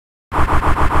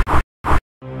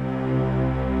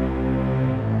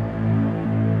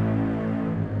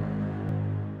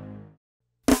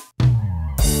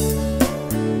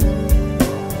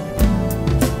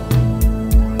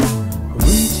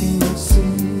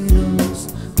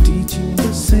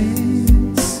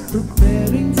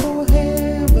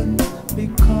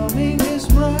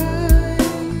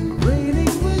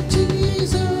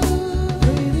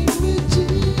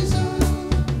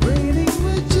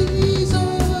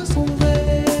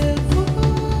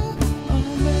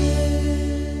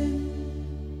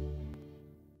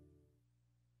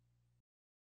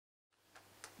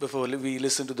before we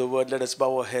listen to the word, let us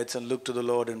bow our heads and look to the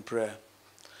Lord in prayer.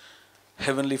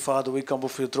 Heavenly Father, we come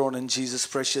before your throne in Jesus'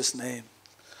 precious name.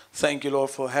 Thank you,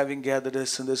 Lord, for having gathered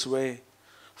us in this way.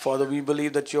 Father, we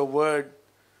believe that your word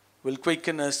will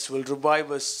quicken us, will revive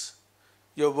us.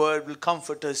 Your word will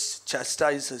comfort us,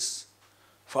 chastise us.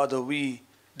 Father, we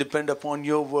depend upon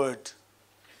your word.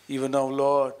 Even now,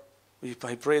 Lord,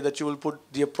 I pray that you will put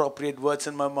the appropriate words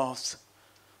in my mouth.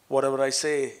 Whatever I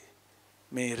say,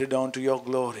 may redound to your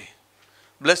glory.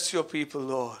 Bless your people,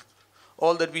 Lord.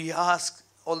 All that we ask,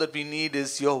 all that we need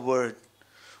is your word.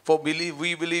 For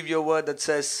we believe your word that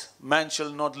says, man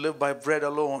shall not live by bread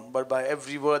alone, but by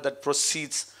every word that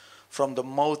proceeds from the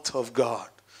mouth of God.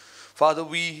 Father,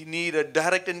 we need a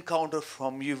direct encounter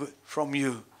from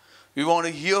you. We want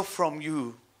to hear from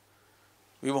you.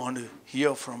 We want to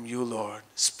hear from you, Lord.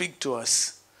 Speak to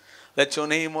us. Let your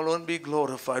name alone be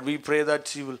glorified. We pray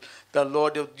that you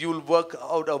will work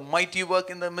out a mighty work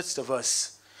in the midst of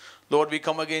us. Lord, we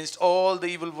come against all the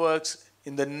evil works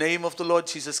in the name of the Lord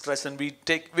Jesus Christ, and we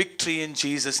take victory in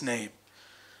Jesus' name.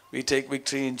 We take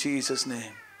victory in Jesus'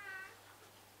 name.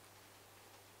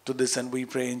 To this and we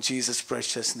pray in Jesus'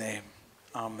 precious name.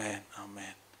 Amen.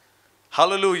 Amen.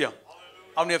 Hallelujah.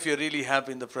 How many of you are really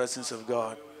happy in the presence of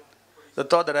God? The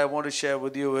thought that I want to share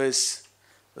with you is,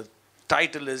 the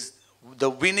title is The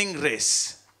Winning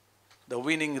Race. The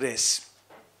Winning Race.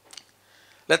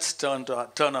 Let's turn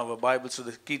our Bibles to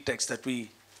the key text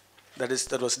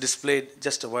that was displayed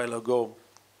just a while ago.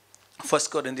 1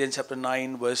 Corinthians chapter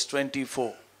 9 verse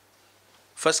 24.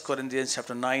 1 Corinthians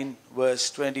chapter 9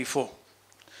 verse 24.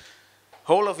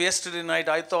 Whole of yesterday night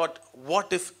I thought,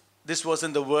 what if this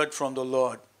wasn't the word from the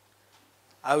Lord?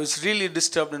 I was really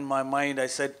disturbed in my mind. I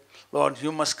said, Lord,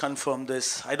 you must confirm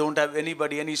this. I don't have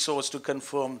any source to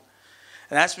confirm.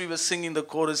 And as we were singing the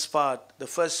chorus part, the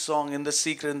first song, In the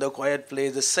Secret, in the Quiet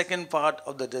Place, the second part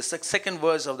of the second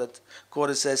verse of the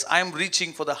chorus says, I am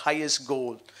reaching for the highest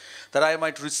goal, that I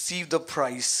might receive the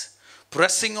prize,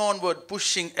 pressing onward,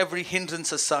 pushing every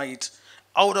hindrance aside,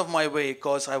 out of my way,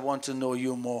 because I want to know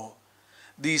you more.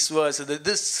 These verses,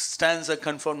 this stanza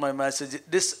confirmed my message.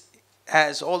 This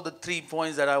has all the 3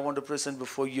 points that I want to present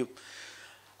before you.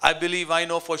 I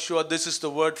know for sure this is the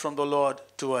word from the Lord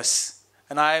to us.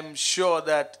 And I am sure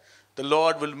that the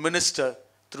Lord will minister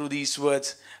through these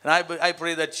words. And I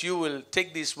pray that you will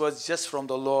take these words just from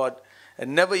the Lord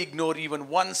and never ignore even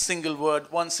one single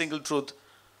word, one single truth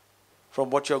from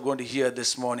what you're going to hear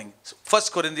this morning. 1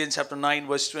 Corinthians chapter 9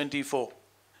 verse 24.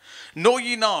 Know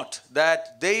ye not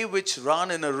that they which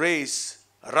run in a race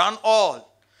run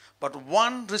all, but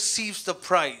one receives the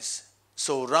prize.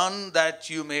 So run that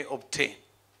you may obtain.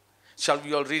 Shall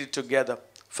we all read it together?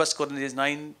 1 Corinthians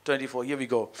 9:24. Here we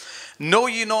go. Know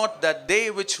ye not that they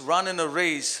which run in a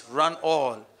race run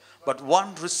all, but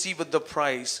one receiveth the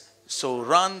prize. So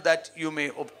run that you may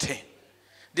obtain.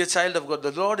 Dear child of God,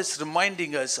 the Lord is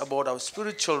reminding us about our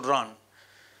spiritual run.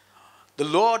 The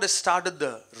Lord has started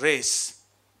the race.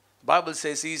 The Bible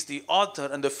says He is the author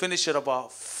and the finisher of our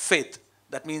faith.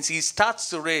 That means He starts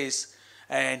the race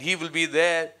and He will be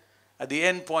there at the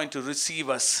end point to receive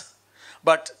us.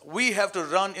 But we have to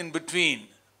run in between.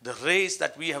 The race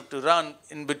that we have to run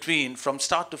in between from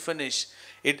start to finish,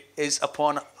 it is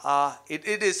our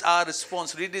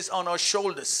responsibility. It is on our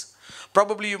shoulders.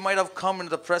 Probably you might have come into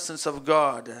the presence of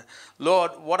God.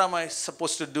 Lord, what am I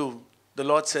supposed to do? The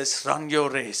Lord says, run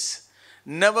your race.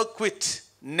 Never quit.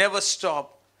 Never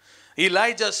stop.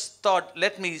 Elijah thought,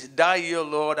 let me die here,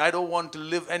 Lord. I don't want to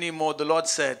live anymore. The Lord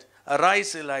said,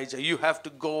 arise, Elijah. You have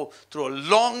to go through a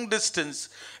long distance.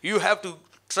 You have to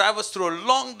traverse through a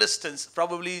long distance.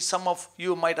 Probably some of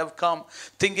you might have come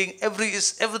thinking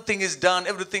everything is done,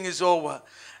 everything is over.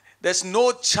 There's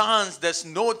no chance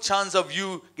of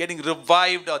you getting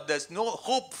revived, or there's no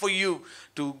hope for you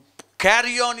to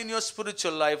carry on in your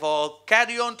spiritual life or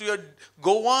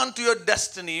go on to your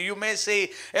destiny. You may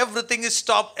say, everything is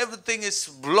stopped, everything is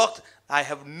blocked. I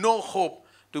have no hope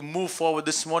to move forward.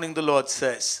 This morning the Lord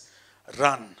says,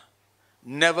 run,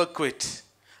 never quit.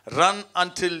 Run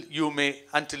until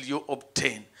you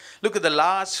obtain. Look at the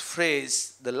last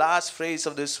phrase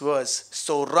of this verse.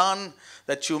 So run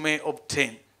that you may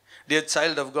obtain. Dear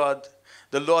child of God,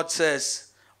 the Lord says,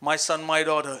 my son, my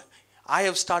daughter, I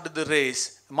have started the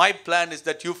race. My plan is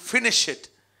that you finish it.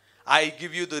 I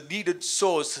give you the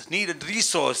needed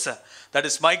resource. That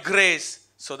is my grace,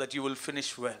 so that you will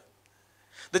finish well.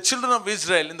 The children of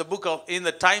Israel in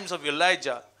the times of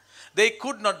Elijah, they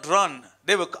could not run.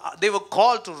 They were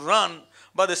called to run,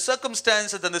 but the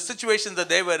circumstances and the situations that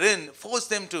they were in forced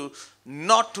them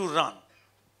not to run.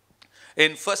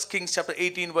 In 1 Kings chapter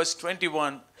 18 verse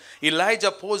 21,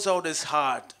 Elijah pours out his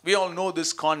heart. We all know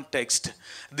this context.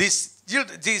 These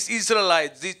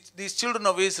Israelites, these children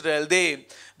of Israel,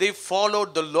 they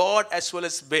followed the Lord as well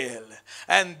as Baal.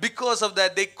 And because of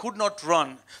that, they could not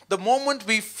run. The moment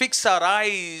we fix our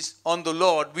eyes on the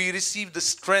Lord, we receive the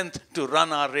strength to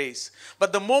run our race.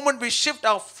 But the moment we shift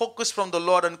our focus from the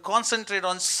Lord and concentrate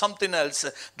on something else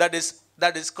that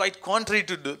is quite contrary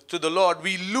to the Lord,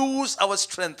 we lose our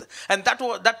strength. And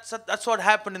that's what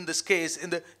happened in this case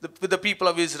with the people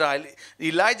of Israel.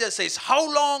 Elijah says,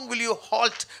 how long will you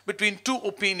halt between two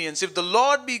opinions? If the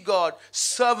Lord be God,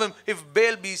 serve him. If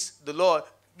Baal be the Lord,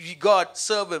 God,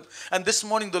 serve him. And this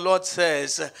morning the Lord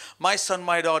says, my son,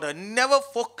 my daughter, never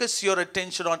focus your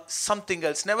attention on something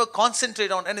else. Never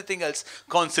concentrate on anything else.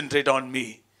 Concentrate on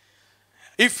me.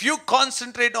 If you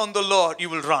concentrate on the Lord, you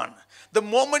will run. The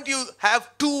moment you have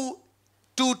two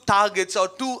targets or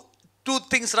two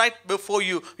things right before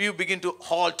you, you begin to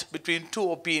halt between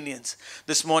two opinions.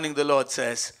 This morning the Lord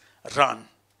says, run.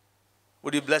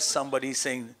 Would you bless somebody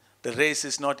saying, the race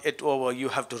is not yet over, you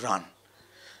have to run.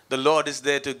 The Lord is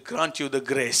there to grant you the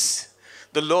grace.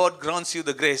 The Lord grants you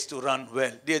the grace to run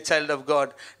well. Dear child of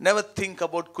God, never think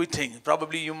about quitting.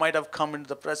 Probably you might have come into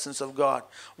the presence of God.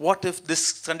 What if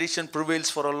this condition prevails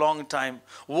for a long time?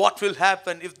 What will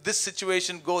happen if this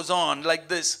situation goes on like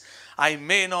this? I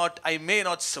may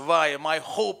not survive. My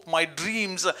hope, my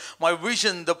dreams, my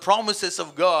vision, the promises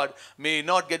of God may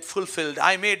not get fulfilled.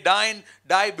 I may die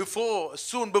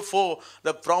soon before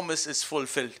the promise is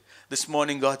fulfilled. This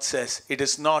morning God says, it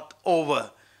is not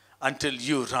over until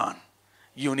you run.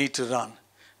 You need to run.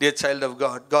 Dear child of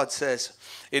God, God says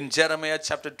in Jeremiah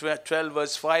chapter 12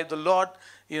 verse 5, the Lord,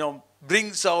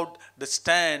 brings out the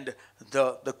stand,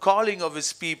 the calling of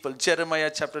his people.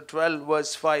 Jeremiah chapter 12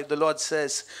 verse 5, the Lord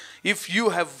says, if you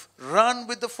have run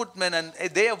with the footmen and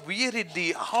they have wearied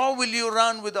thee, how will you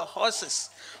run with the horses?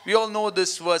 We all know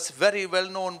this verse, very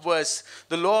well-known verse.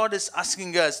 The Lord is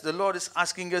asking us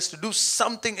to do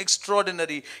something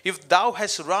extraordinary. If thou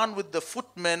hast run with the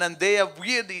footmen and they have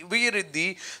wearied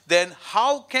thee, then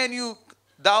how can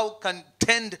thou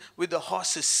contend with the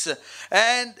horses?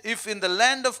 And if in the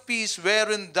land of peace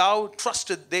wherein thou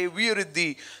trusted they wearied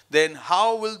thee, then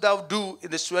how wilt thou do in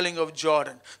the swelling of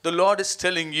Jordan? The Lord is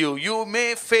telling you, you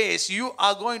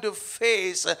are going to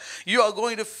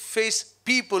face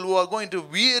people who are going to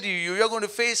weary you. You are going to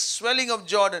face swelling of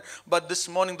Jordan. But this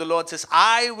morning the Lord says,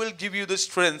 I will give you the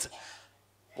strength.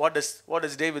 What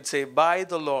does David say? By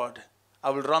the Lord, I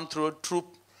will run through a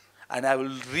troop and I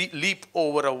will leap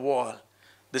over a wall.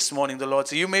 This morning the Lord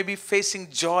says, you may be facing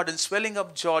Jordan, swelling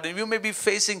up Jordan. You may be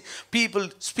facing people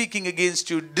speaking against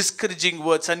you, discouraging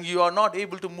words, and you are not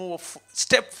able to move a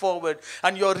step forward.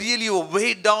 And you are really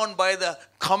weighed down by the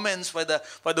comments, by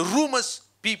the rumors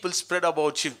people spread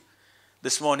about you.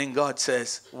 This morning God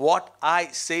says, what I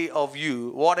say of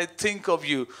you, what I think of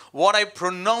you, what I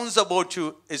pronounce about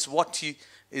you is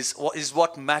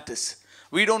what matters.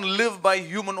 We don't live by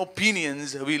human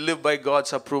opinions. We live by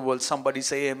God's approval. Somebody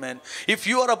say amen. If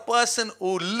you are a person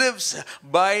who lives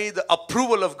by the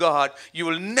approval of God, you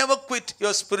will never quit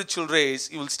your spiritual race.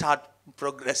 You will start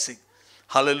progressing.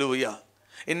 Hallelujah.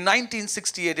 In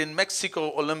 1968 in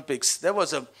Mexico Olympics, there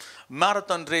was a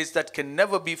marathon race that can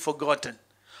never be forgotten.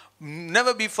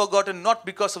 Never be forgotten, not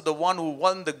because of the one who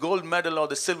won the gold medal or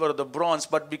the silver or the bronze,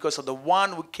 but because of the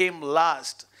one who came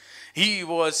last. He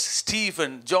was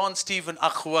John Stephen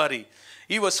Akhwari.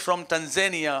 He was from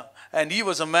Tanzania, and he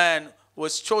was a man who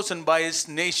was chosen by his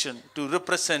nation to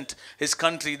represent his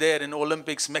country there in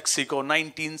Olympics, Mexico,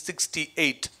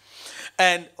 1968.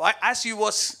 And as he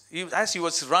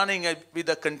was running with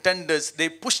the contenders, they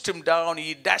pushed him down.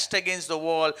 He dashed against the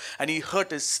wall, and he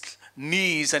hurt his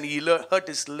knees and he hurt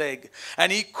his leg.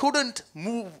 And he couldn't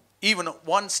move even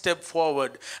one step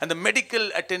forward. And the medical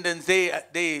attendants,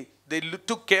 they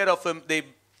took care of him. They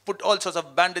put all sorts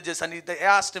of bandages, and they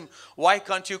asked him, why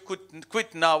can't you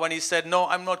quit now? And he said, no,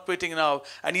 I'm not quitting now.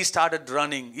 And he started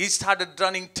running. He started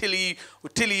running till he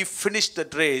finished the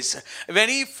race. When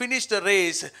he finished the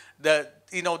race, the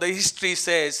history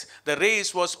says the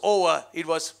race was over. It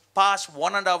was past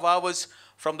 1.5 hours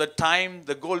from the time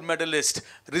the gold medalist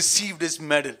received his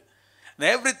medal. And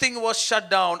everything was shut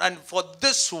down, and for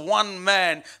this one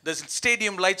man, the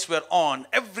stadium lights were on.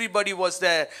 Everybody was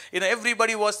there.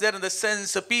 Everybody was there in the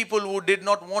sense of people who did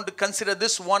not want to consider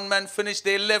this one man finished,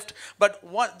 they left. But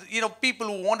people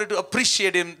who wanted to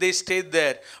appreciate him, they stayed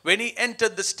there. When he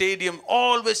entered the stadium,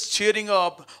 always cheering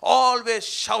up, always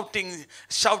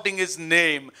shouting his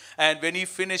name. And when he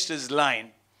finished his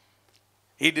line,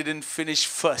 he didn't finish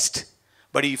first,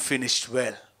 but he finished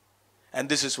well. And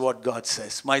this is what God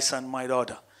says, my son, my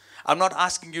daughter, I'm not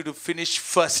asking you to finish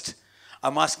first.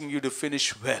 I'm asking you to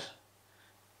finish well.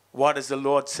 What does the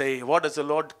Lord say? How does the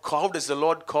Lord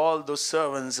call those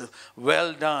servants?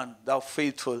 Well done, thou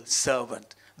faithful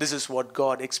servant. This is what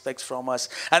God expects from us.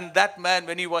 And that man,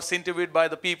 when he was interviewed by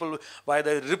the people, by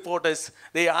the reporters,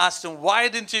 they asked him, why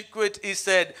didn't you quit? He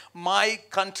said, my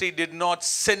country did not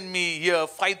send me here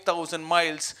 5,000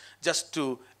 miles just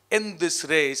to end this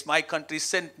race. My country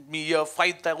sent me here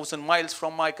 5,000 miles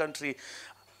from my country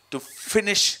to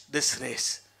finish this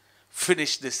race.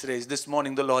 Finish this race. This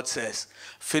morning the Lord says,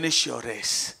 finish your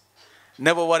race.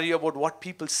 Never worry about what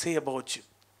people say about you.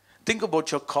 Think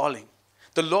about your calling.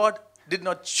 The Lord did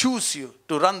not choose you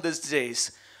to run this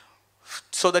race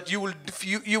so that you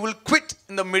will quit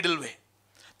in the middle way.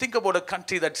 Think about a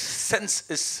country that sends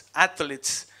its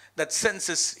athletes, that sends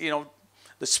its,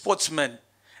 the sportsmen.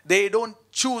 They don't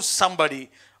choose somebody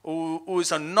who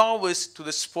is a novice to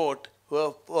the sport,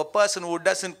 a person who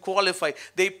doesn't qualify.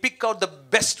 They pick out the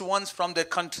best ones from their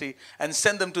country and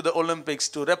send them to the Olympics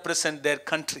to represent their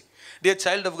country. Dear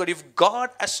child of God, if God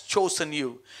has chosen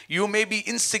you, you may be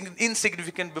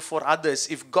insignificant before others.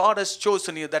 If God has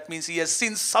chosen you, that means He has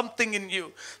seen something in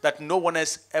you that no one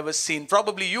has ever seen.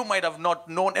 Probably you might have not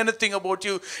known anything about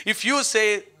you. If you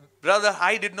say, brother,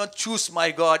 I did not choose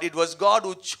my God, it was God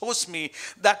who chose me,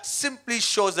 that simply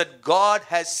shows that God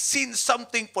has seen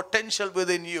something potential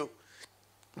within you.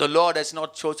 The Lord has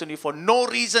not chosen you for no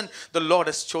reason. The Lord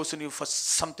has chosen you for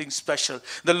something special.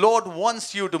 The Lord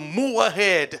wants you to move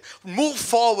ahead, move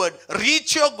forward,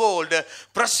 reach your goal,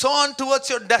 press on towards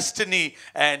your destiny,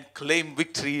 and claim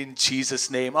victory in Jesus'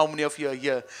 name. How many of you are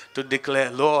here to declare,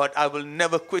 Lord, I will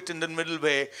never quit in the middle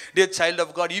way? Dear child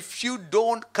of God, if you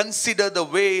don't consider the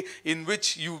way in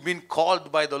which you've been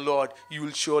called by the Lord, you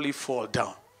will surely fall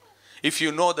down. If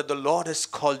you know that the Lord has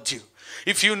called you,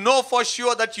 if you know for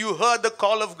sure that you heard the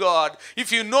call of God,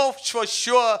 if you know for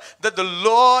sure that the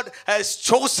Lord has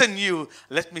chosen you,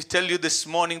 let me tell you this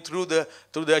morning through the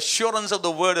assurance of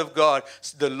the Word of God,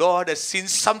 the Lord has seen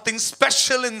something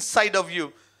special inside of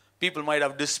you. People might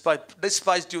have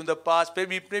despised you in the past.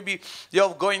 Maybe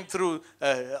you're going through,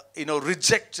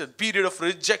 period of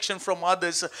rejection from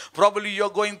others. Probably you're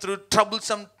going through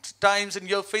troublesome times and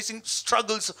you're facing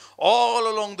struggles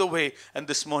all along the way. And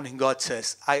this morning God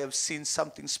says, I have seen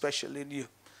something special in you.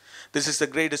 This is the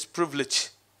greatest privilege.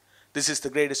 This is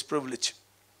the greatest privilege.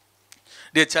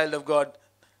 Dear child of God,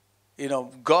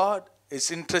 God is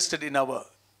interested in our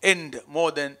end more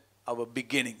than our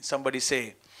beginning. Somebody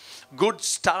say, good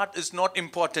start is not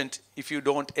important if you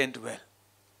don't end well.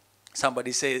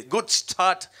 Somebody say, good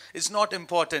start is not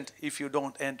important if you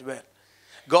don't end well.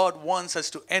 God wants us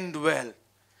to end well.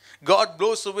 God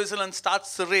blows the whistle and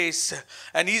starts the race.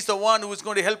 And He's the one who is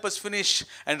going to help us finish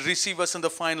and receive us in the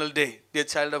final day. Dear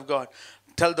child of God,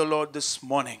 tell the Lord this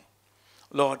morning,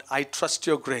 Lord, I trust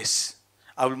your grace.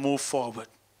 I will move forward.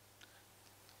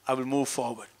 I will move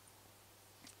forward.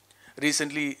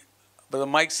 Recently, Brother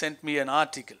Mike sent me an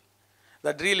article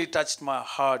that really touched my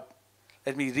heart.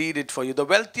 Let me read it for you. The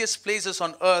wealthiest places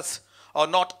on earth are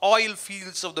not oil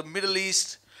fields of the Middle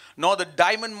East, nor the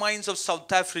diamond mines of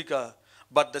South Africa,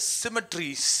 but the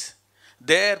cemeteries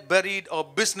there buried are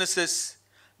businesses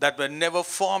that were never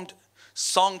formed,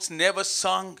 songs never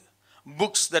sung,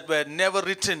 books that were never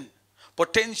written,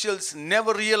 potentials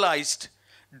never realized,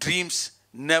 dreams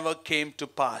never came to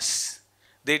pass.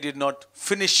 They did not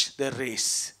finish their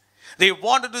race. They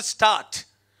wanted to start,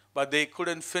 but they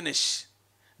couldn't finish.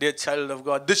 Dear child of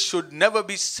God, this should never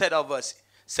be said of us,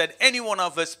 said any one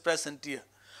of us present here.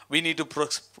 We need to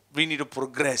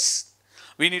progress.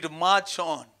 We need to march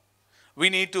on. We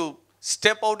need to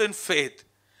step out in faith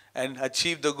and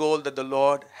achieve the goal that the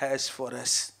Lord has for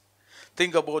us.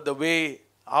 Think about the way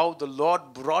how the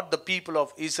Lord brought the people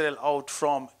of Israel out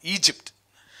from Egypt.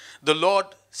 The Lord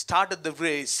started the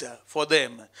race for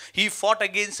them. He fought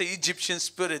against the Egyptian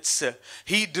spirits.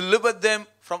 He delivered them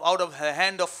from out of the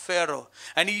hand of Pharaoh.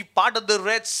 And He parted the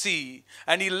Red Sea.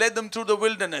 And He led them through the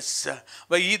wilderness.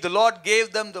 Where the Lord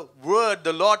gave them the word.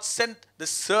 The Lord sent the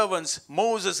servants,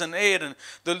 Moses and Aaron.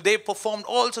 They performed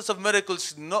all sorts of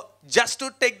miracles just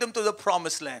to take them to the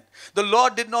promised land. The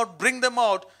Lord did not bring them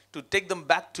out to take them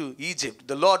back to Egypt.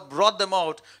 The Lord brought them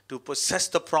out to possess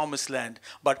the promised land.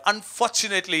 But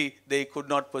unfortunately, they could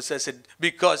not possess it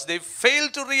because they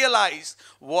failed to realize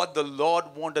what the Lord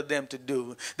wanted them to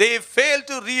do. They failed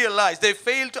to realize, they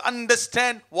failed to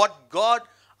understand what God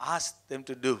asked them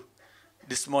to do.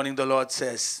 This morning the Lord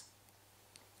says,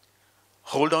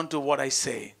 hold on to what I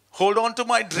say. Hold on to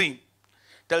my dream.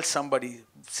 Tell somebody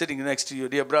sitting next to you,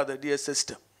 dear brother, dear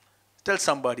sister. Tell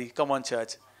somebody, come on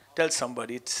church. Tell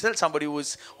somebody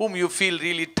whom you feel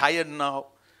really tired now.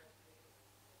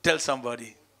 Tell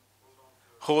somebody,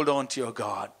 hold on to your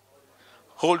God.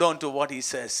 Hold on to what he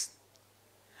says.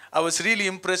 I was really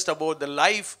impressed about the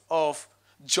life of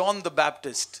John the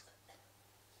Baptist.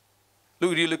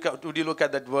 Would you look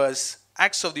at that verse?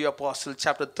 Acts of the Apostle,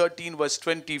 chapter 13, verse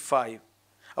 25.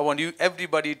 I want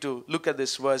everybody to look at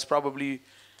this verse. Probably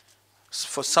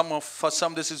for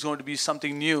some this is going to be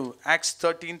something new. Acts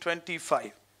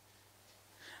 13:25.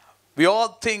 We all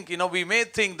think, we may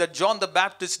think that John the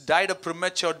Baptist died a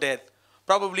premature death.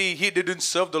 Probably he didn't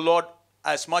serve the Lord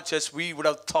as much as we would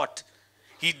have thought.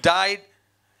 He died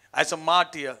as a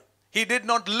martyr. He did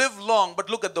not live long, but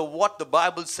look at what the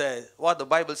Bible says. What the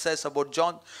Bible says about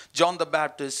John the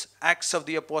Baptist. Acts of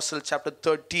the Apostle, chapter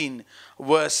 13,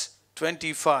 verse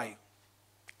 25.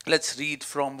 Let's read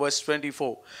from verse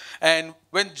 24. And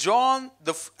when John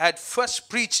had first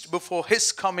preached before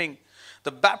his coming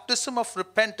the baptism of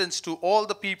repentance to all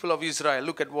the people of Israel.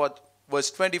 Look at what verse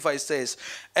 25 says.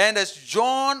 And as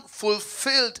John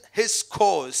fulfilled his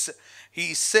course,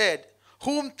 he said,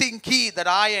 whom think ye that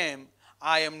I am?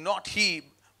 I am not he,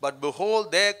 but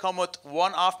behold, there cometh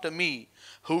one after me,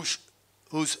 whose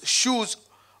shoes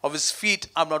of his feet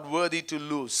I am not worthy to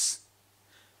loose.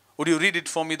 Would you read it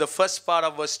for me? The first part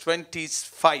of verse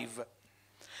 25.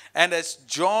 And as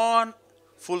John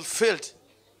fulfilled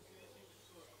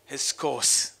his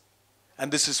course.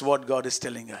 And this is what God is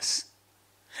telling us.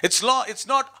 It's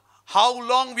not how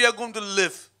long we are going to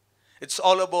live. It's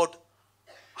all about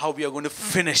how we are going to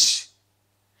finish.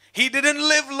 He didn't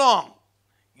live long.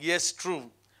 Yes,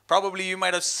 true. Probably you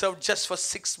might have served just for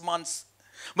 6 months.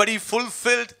 But he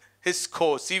fulfilled his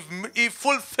course. He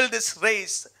fulfilled his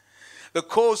race. The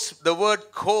course, the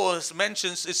word course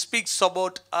mentions, it speaks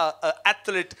about an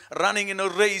athlete running in a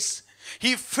race.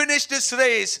 He finished his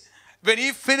race. When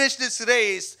he finished this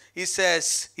race, he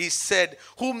said,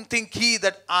 whom think ye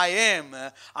that I am?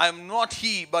 I am not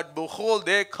he, but behold,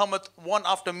 there cometh one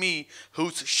after me,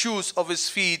 whose shoes of his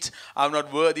feet I am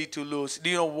not worthy to loose.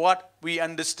 Do you know what we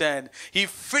understand? He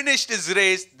finished his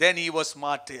race, then he was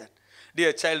martyred.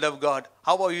 Dear child of God,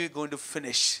 how are you going to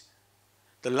finish?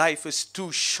 The life is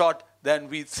too short than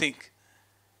we think.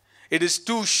 It is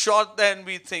too short than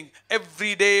we think.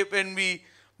 Every day when we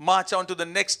march on to the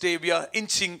next day, we are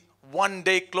inching one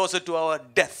day closer to our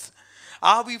death.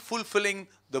 Are we fulfilling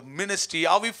the ministry?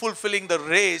 Are we fulfilling the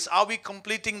race? Are we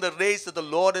completing the race that the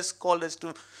Lord has called us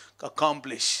to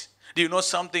accomplish? Do you know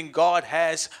something? God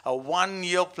has a 1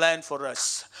 year plan for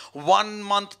us, 1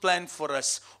 month plan for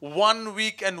us, 1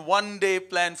 week and 1 day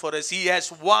plan for us. He has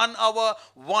 1 hour,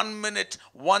 1 minute,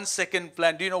 1 second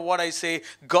plan. Do you know what I say?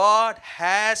 God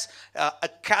has a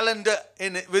calendar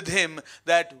with him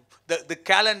that the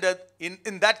calendar,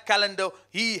 in that calendar,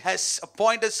 he has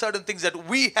appointed certain things that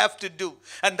we have to do.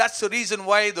 And that's the reason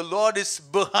why the Lord is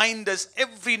behind us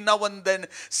every now and then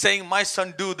saying, my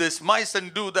son, do this, my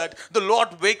son, do that. The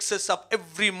Lord wakes us up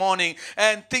every morning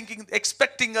and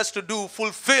expecting us to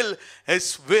fulfill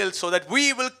his will so that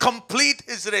we will complete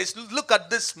his race. Look at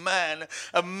this man,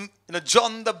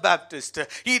 John the Baptist.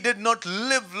 He did not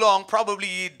live long. Probably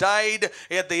he died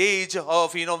at the age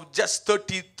of, just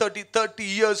 30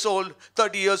 years old.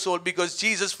 30 years old, because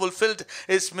Jesus fulfilled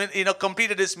his,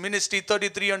 completed his ministry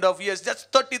 33.5 years.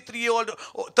 Just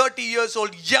 30 years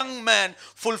old young man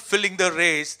fulfilling the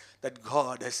race that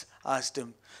God has asked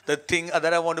him. The thing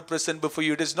that I want to present before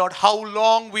you, it is not how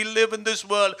long we live in this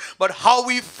world, but how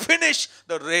we finish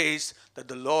the race that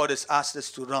the Lord has asked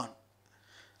us to run.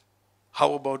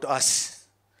 How about us?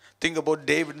 Think about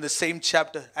David in the same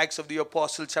chapter, Acts of the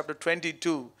Apostle, chapter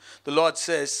 22. The Lord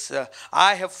says,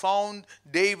 I have found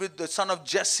David, the son of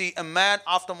Jesse, a man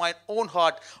after my own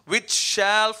heart, which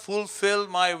shall fulfill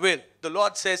my will. The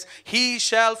Lord says, he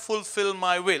shall fulfill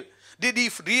my will. Did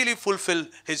he really fulfill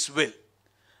his will?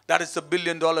 That is the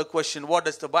billion-dollar question. What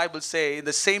does the Bible say? In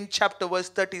the same chapter, verse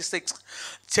 36.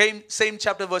 Same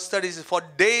chapter, verse 36. For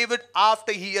David,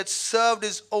 after he had served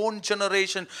his own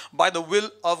generation by the will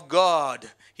of God,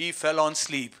 he fell on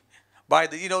sleep.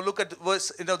 Look at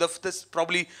verse, this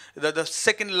probably the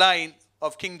second line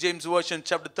of King James Version,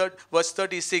 chapter 3, verse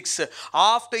 36.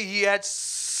 After he had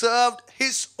served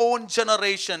his own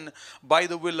generation by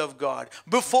the will of God.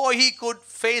 Before he could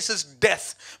face his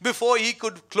death, before he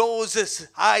could close his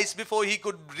eyes, before he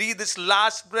could breathe his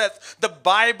last breath, the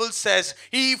Bible says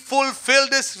he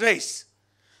fulfilled his race.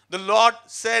 The Lord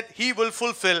said he will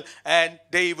fulfill, and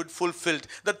David fulfilled.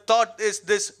 The thought is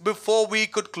this: before we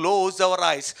could close our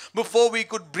eyes, before we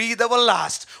could breathe our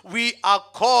last, we are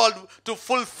called to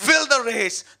fulfill the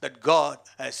race that God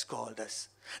has called us.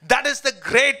 That is the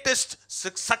greatest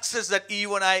success that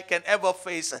you and I can ever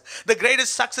face. The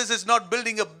greatest success is not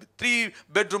building a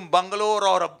 3-bedroom bungalow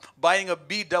or buying a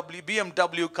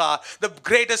BMW car. The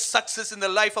greatest success in the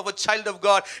life of a child of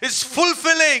God is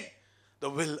fulfilling the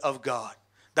will of God.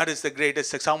 That is the greatest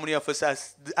success. How many of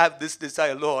us have this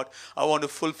desire? Lord, I want to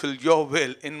fulfill your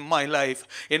will in my life,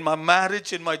 in my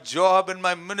marriage, in my job, in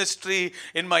my ministry,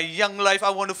 in my young life. I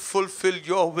want to fulfill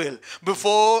your will.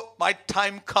 Before my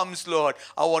time comes, Lord,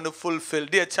 I want to fulfill.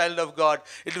 Dear child of God,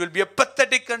 it will be a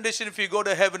pathetic condition if we go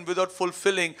to heaven without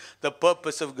fulfilling the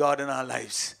purpose of God in our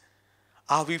lives.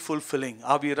 Are we fulfilling?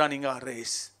 Are we running our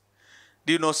race?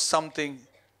 Do you know something?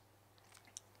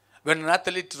 When an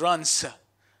athlete runs,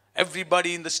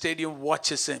 everybody in the stadium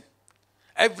watches him.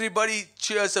 Everybody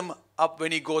cheers him up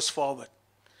when he goes forward.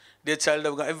 Dear child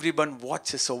of God, everyone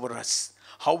watches over us.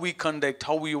 How we conduct,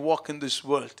 how we walk in this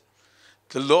world.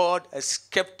 The Lord has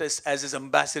kept us as his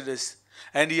ambassadors.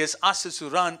 And he has asked us to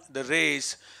run the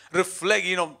race,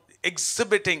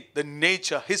 exhibiting the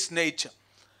nature, his nature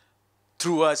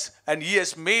through us. And he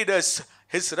has made us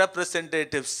his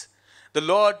representatives. The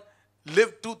Lord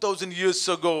lived 2,000 years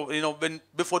ago,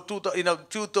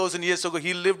 2,000 years ago,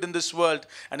 he lived in this world.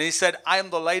 And he said, I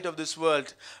am the light of this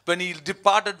world. When he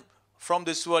departed from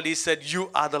this world, he said,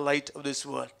 you are the light of this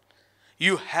world.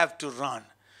 You have to run.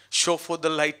 Show forth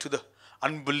the light to the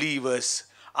unbelievers,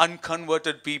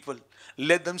 unconverted people.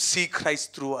 Let them see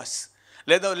Christ through us.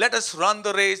 Let us run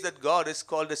the race that God has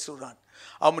called us to run.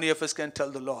 How many of us can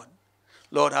tell the Lord,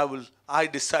 Lord, I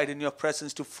decide in your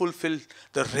presence to fulfill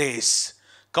the race.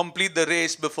 Complete the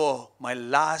race before my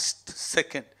last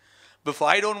second. Before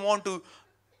I don't want to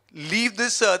leave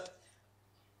this earth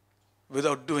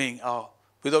without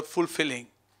fulfilling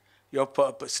your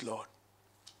purpose, Lord.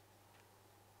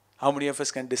 How many of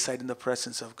us can decide in the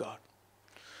presence of God?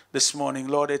 This morning,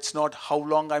 Lord, it's not how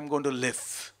long I'm going to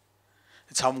live.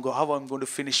 It's how I'm going to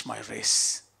finish my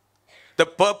race. The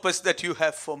purpose that you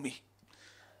have for me.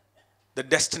 The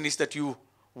destinies that you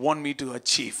want me to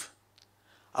achieve.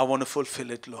 I want to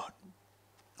fulfill it, Lord.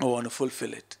 I want to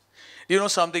fulfill it. You know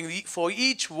something? For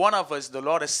each one of us, the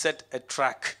Lord has set a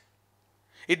track.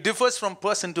 It differs from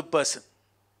person to person.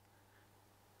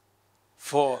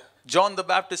 For John the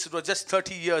Baptist, it was just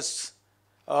 30 years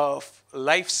of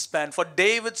lifespan. For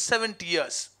David, 70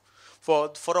 years.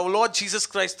 For our Lord Jesus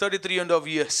Christ, 33.5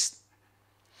 years.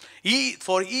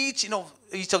 For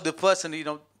each of the person,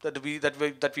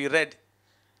 that we read,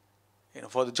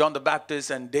 for John the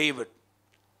Baptist and David,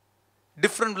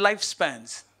 different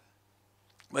lifespans,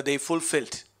 but they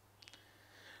fulfilled.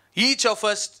 Each of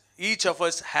us,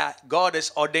 God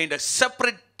has ordained a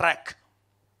separate track.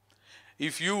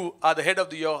 If you are the head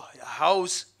of your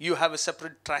house, you have a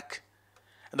separate track.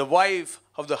 And the wife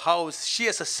of the house, she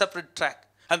has a separate track.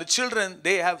 And the children,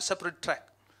 they have a separate track.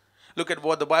 Look at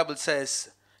what the Bible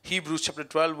says. Hebrews chapter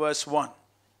 12, verse 1.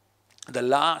 The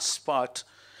last part.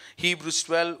 Hebrews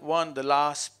 12:1, the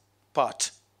last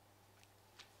part.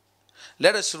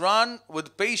 Let us run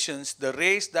with patience the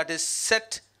race that is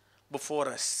set before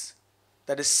us.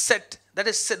 That is set.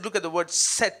 Look at the word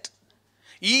set.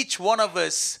 Each one of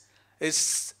us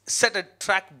is set a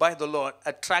track by the Lord,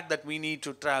 a track that we need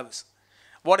to traverse.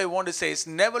 What I want to say is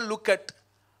never look at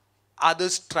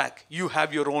others' track. You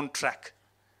have your own track.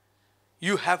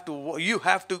 You have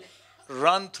to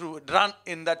run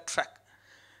in that track.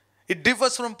 It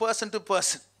differs from person to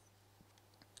person.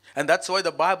 And that's why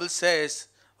the Bible says,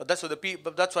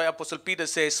 that's why Apostle Peter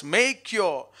says, make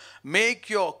your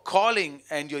calling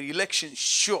and your election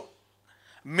sure.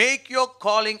 Make your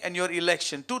calling and your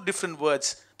election. Two different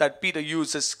words that Peter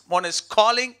uses. One is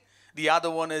calling, the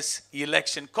other one is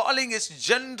election. Calling is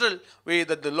general way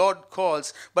that the Lord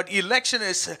calls, but election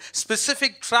is a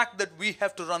specific track that we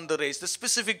have to run the race, the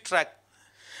specific track.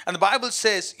 And the Bible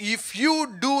says, if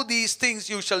you do these things,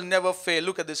 you shall never fail.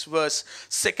 Look at this verse,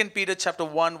 2 Peter chapter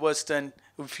 1, verse 10.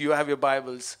 If you have your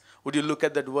Bibles, would you look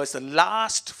at that verse? The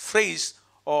last phrase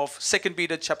of 2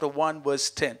 Peter chapter 1,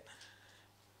 verse 10.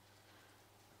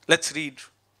 Let's read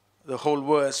the whole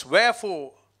verse.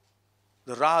 Wherefore,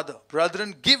 the rather,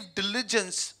 brethren, give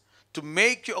diligence to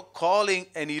make your calling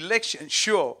and election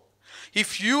sure.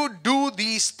 If you do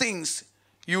these things,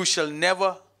 you shall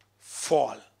never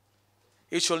fall.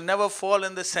 You shall never fall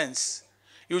in the sense,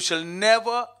 you shall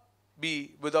never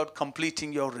be without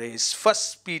completing your race.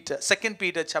 2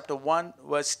 Peter chapter 1,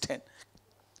 verse 10.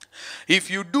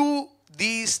 If you do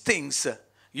these things,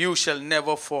 you shall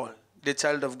never fall. The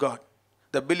child of God.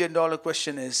 The $1 billion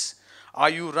question is, are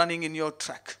you running in your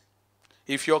track?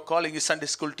 If your calling is Sunday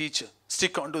school teacher,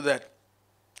 stick on to that.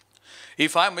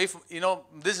 If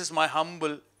this is my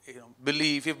humble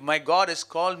belief, if my God has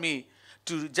called me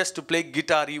to play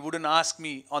guitar, He wouldn't ask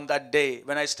me on that day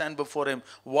when I stand before Him,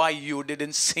 why you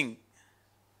didn't sing.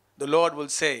 The Lord will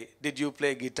say, did you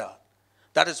play guitar?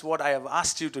 That is what I have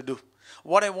asked you to do.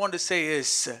 What I want to say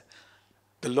is,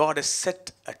 the Lord has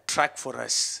set a track for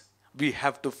us. We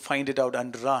have to find it out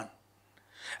and run.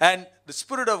 And the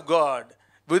Spirit of God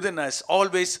within us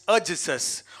always urges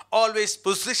us, always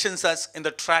positions us in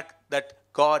the track that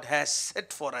God has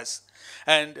set for us.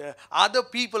 And other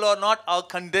people are not our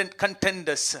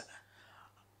contenders.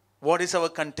 What is our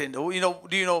contender?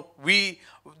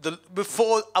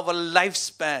 Before our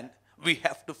lifespan, we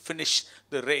have to finish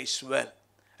the race well.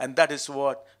 And that is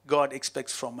what God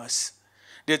expects from us.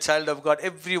 Dear child of God,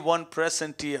 everyone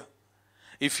present here,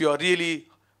 if you are really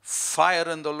fire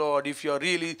in the Lord, if you are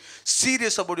really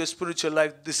serious about your spiritual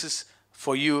life, this is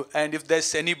for you. And if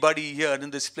there's anybody here in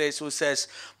this place who says,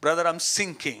 brother, I'm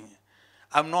sinking,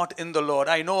 I'm not in the Lord.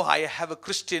 I know I have a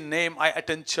Christian name, I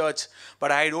attend church,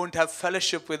 but I don't have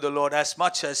fellowship with the Lord as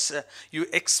much as you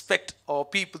expect, or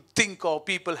people think, or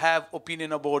people have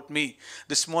opinion about me.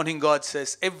 This morning God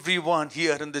says, everyone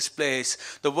here in this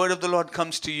place, the word of the Lord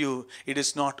comes to you. It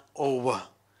is not over.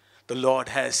 The Lord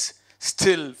has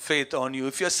still faith on you.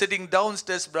 If you're sitting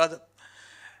downstairs, brother,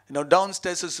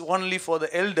 downstairs is only for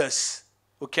the elders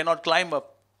who cannot climb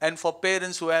up, and for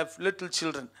parents who have little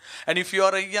children. And if you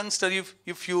are a youngster,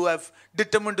 if you have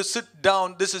determined to sit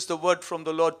down, this is the word from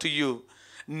the Lord to you.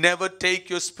 Never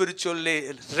take your spiritual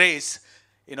race,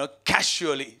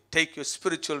 casually. Take your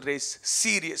spiritual race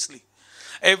seriously.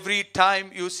 Every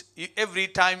time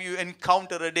you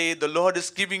encounter a day, the Lord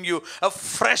is giving you a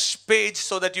fresh page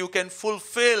so that you can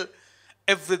fulfill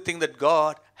everything that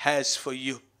God has for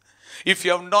you. If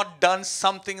you have not done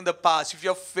something in the past, if you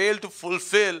have failed to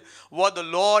fulfill what the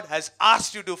Lord has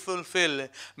asked you to fulfill,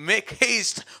 make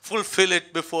haste, fulfill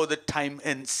it before the time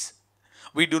ends.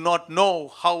 We do not know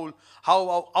how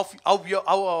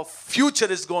our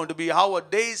future is going to be, how our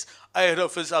days ahead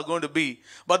of us are going to be.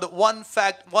 But the one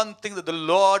thing that the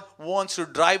Lord wants to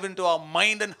drive into our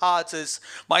mind and hearts is,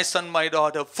 my son, my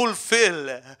daughter,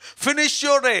 finish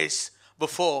your race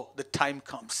before the time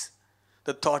comes.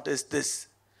 The thought is this: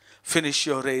 finish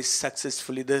your race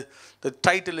successfully. The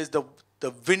title is the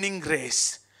winning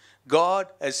race. God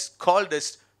has called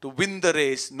us to win the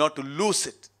race, not to lose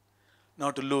it.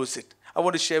 Not to lose it. I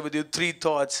want to share with you 3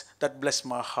 thoughts that bless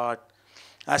my heart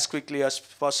as quickly as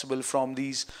possible from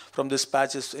this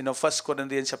passage in 1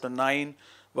 Corinthians chapter 9,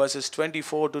 verses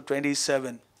 24 to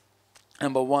 27.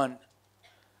 Number one,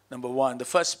 the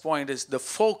first point is the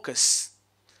focus.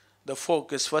 The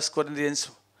focus. 1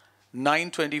 Corinthians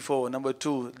 9:24. Number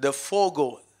 2, the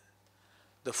forego.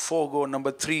 The forego.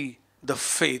 Number 3, the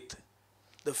faith.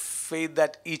 The faith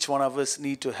that each one of us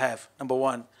need to have. Number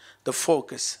 1, the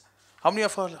focus. How many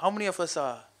of us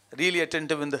are really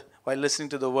attentive while listening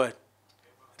to the word?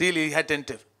 Really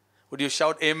attentive. Would you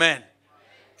shout amen?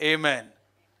 Amen.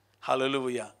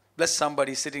 Hallelujah. Bless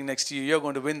somebody sitting next to you. You're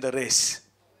going to win the race.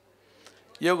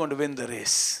 You're going to win the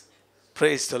race.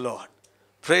 Praise the Lord.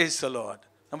 Praise the Lord.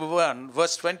 Number 1,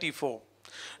 verse 24.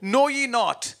 Know ye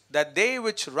not that they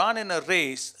which run in a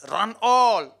race run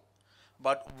all,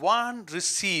 but one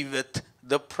receiveth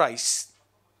the prize.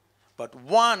 But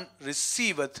one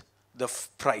receiveth the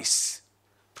prize.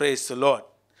 Praise the Lord.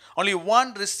 Only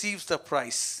one receives the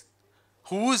prize.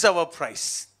 Who is our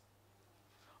prize?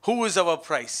 Who is our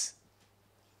prize?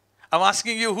 I'm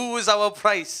asking you, who is our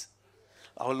prize?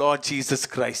 Our Lord Jesus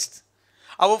Christ.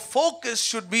 Our focus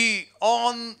should be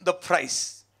on the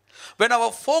prize. When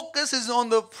our focus is on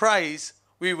the prize,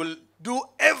 we will do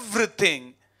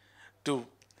everything to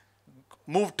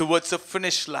move towards the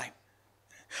finish line.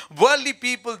 Worldly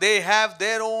people, they have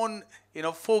their own,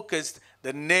 focus,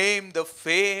 the name, the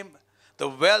fame, the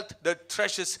wealth, the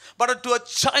treasures. But to a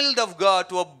child of God,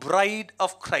 to a bride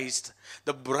of Christ,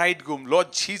 the bridegroom,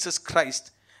 Lord Jesus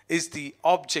Christ, is the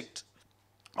object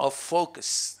of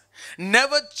focus.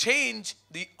 Never change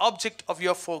the object of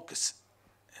your focus.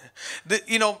 This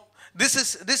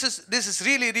is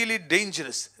really, really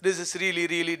dangerous. This is really,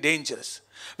 really dangerous.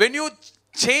 When you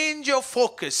change your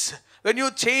focus,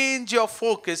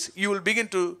 you will begin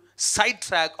to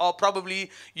sidetrack, or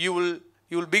probably you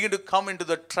will begin to come into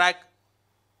the track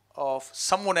of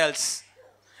someone else.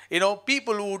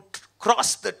 People who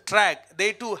cross the track,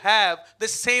 they too have the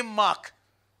same mark.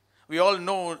 We all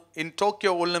know in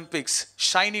Tokyo Olympics,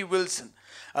 Shiny Wilson,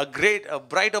 a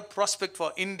brighter prospect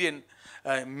for Indian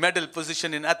medal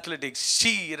position in athletics.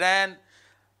 She ran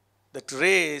that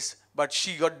race, but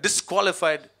she got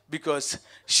disqualified because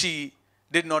she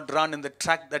did not run in the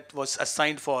track that was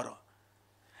assigned for her.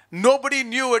 Nobody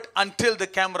knew it until the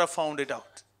camera found it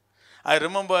out. I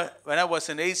remember when I was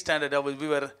in 8th standard, we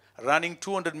were running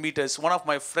 200 meters. One of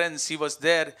my friends, he was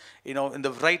there, in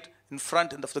the right in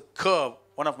front of the curve.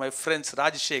 One of my friends,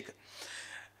 Rajshekar.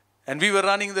 And we were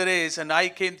running the race, and I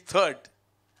came third.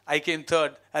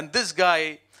 And this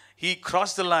guy, he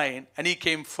crossed the line, and he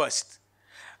came first.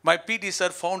 My PT sir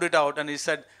found it out, and he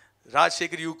said,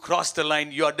 Rajshekar, you crossed the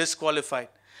line, you are disqualified.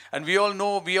 And we all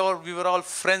know, we were all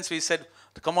friends. We said,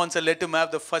 come on, sir, let him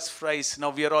have the first prize.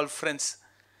 Now we are all friends.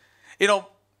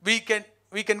 We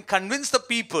can convince the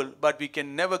people, but we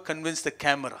can never convince the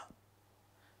camera.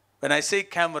 When I say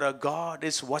camera, God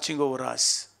is watching over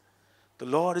us. The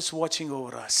Lord is watching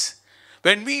over us.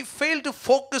 When we fail to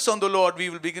focus on the Lord, we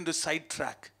will begin to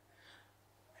sidetrack.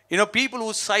 People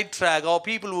who sidetrack or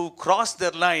people who cross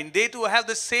their line, they too have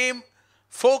the same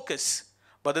focus.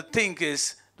 But the thing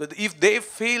is that if they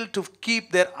fail to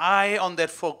keep their eye on their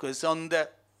focus, on the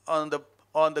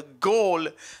goal,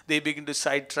 they begin to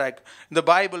sidetrack. In the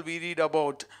Bible, we read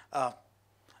about a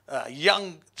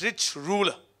young rich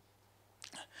ruler.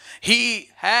 He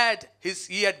had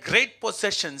great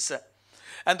possessions,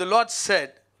 and the Lord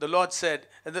said,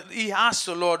 he asked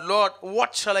the Lord,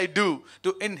 what shall I do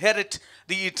to inherit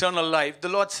the eternal life? The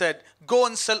Lord said, go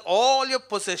and sell all your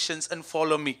possessions and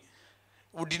follow me.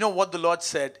 Do you know what the Lord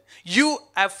said? You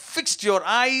have fixed your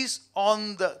eyes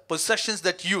on the possessions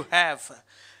that you have.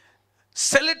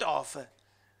 Sell it off.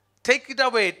 Take it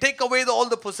away. Take away all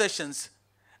the possessions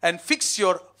and fix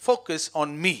your focus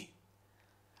on me.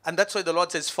 And that's why the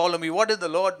Lord says, follow me. What does the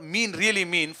Lord really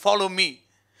mean? Follow me.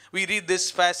 We read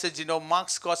this passage,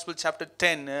 Mark's Gospel chapter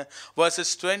 10,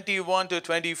 verses 21 to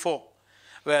 24.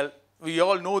 Well, we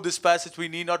all know this passage. We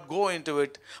need not go into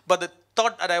it. But the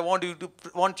thought that I want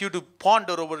you to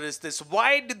ponder over is this.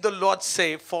 Why did the Lord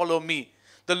say, follow me?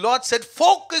 The Lord said,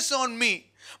 focus on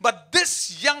me. But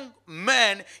this young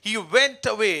man, he went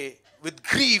away with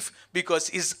grief because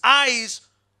his eyes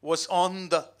was on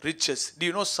the riches. Do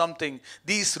you know something?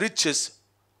 These riches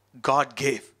God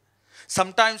gave.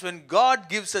 Sometimes when God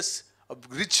gives us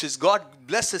riches, God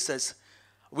blesses us,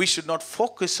 we should not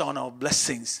focus on our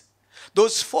blessings.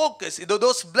 Those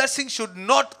blessings should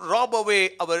not rob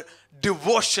away our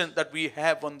devotion that we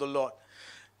have on the Lord.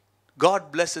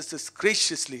 God blesses us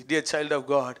graciously, dear child of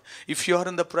God. If you are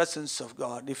in the presence of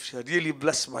God, if you are really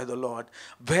blessed by the Lord,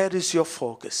 where is your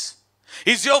focus?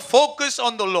 Is your focus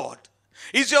on the Lord?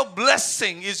 Is your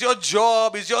blessing, is your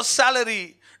job, is your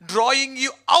salary drawing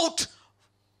you out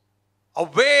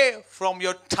away from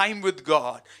your time with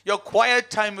God, your quiet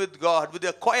time with God, with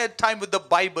your quiet time with the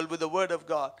Bible, with the Word of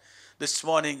God? This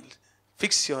morning,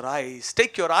 fix your eyes.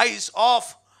 Take your eyes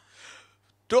off.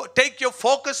 Take your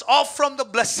focus off from the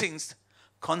blessings.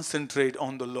 Concentrate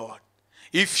on the Lord.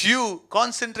 If you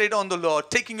concentrate on the Lord,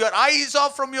 taking your eyes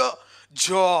off from your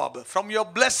job, from your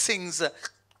blessings,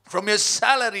 from your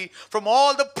salary, from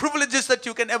all the privileges that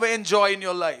you can ever enjoy in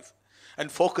your life,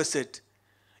 and focus it,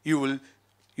 you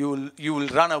will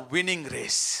run a winning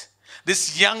race.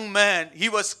 This young man, he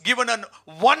was given a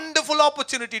wonderful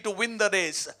opportunity to win the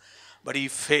race, but he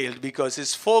failed because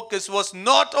his focus was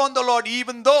not on the Lord,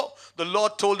 even though the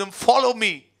Lord told him, follow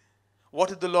me. What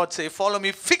did the Lord say? Follow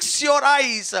me. Fix your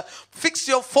eyes. Fix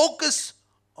your focus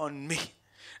on me.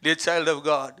 Dear child of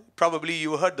God, probably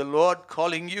you heard the Lord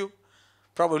calling you.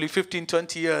 Probably 15,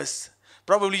 20 years.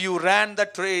 Probably you ran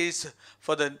that race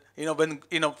for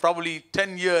probably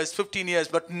 10 years, 15 years.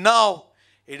 But now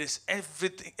it is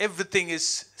everything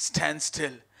is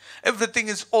standstill. Everything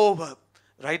is over.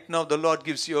 Right now the Lord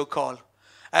gives you a call.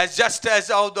 Just as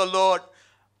how the Lord,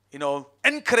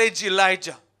 encouraged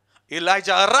Elijah.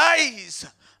 Elijah, arise.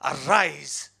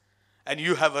 And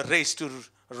you have a race to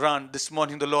run. This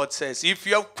morning the Lord says, if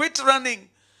you have quit running,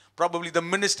 probably the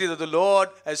ministry that the Lord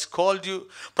has called you,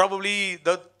 probably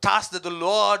the task that the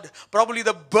Lord, probably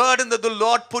the burden that the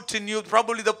Lord put in you,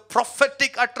 probably the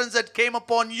prophetic utterance that came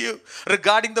upon you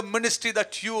regarding the ministry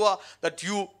that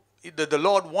the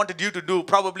Lord wanted you to do.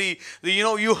 Probably,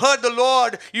 you heard the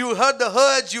Lord, you heard the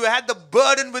urge, you had the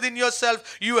burden within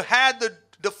yourself, you had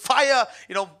the fire,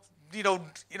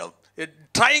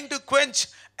 trying to quench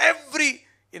every,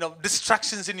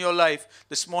 distractions in your life.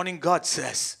 This morning God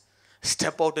says,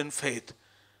 step out in faith.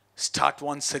 Start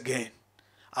once again.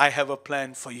 I have a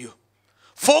plan for you.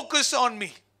 Focus on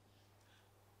me.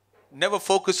 Never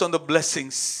focus on the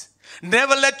blessings.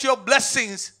 Never let your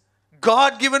blessings,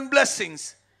 God-given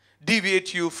blessings,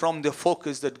 deviate you from the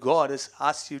focus that God has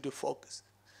asked you to focus.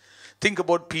 Think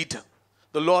about Peter.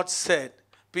 The Lord said,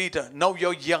 Peter, now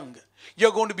you're young.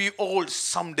 You're going to be old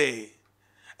someday.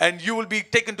 And you will be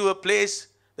taken to a place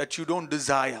that you don't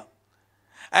desire.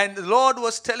 And the Lord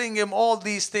was telling him all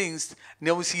these things.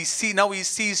 Now he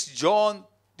sees John,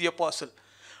 the apostle,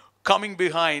 coming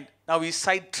behind. Now he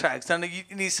sidetracks and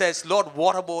he says, Lord,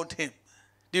 what about him?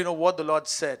 Do you know what the Lord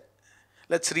said?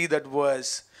 Let's read that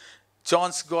verse.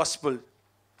 John's Gospel,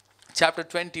 chapter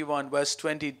 21, verse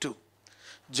 22.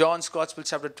 John's Gospel,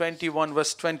 chapter 21,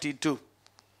 verse 22.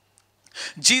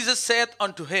 Jesus saith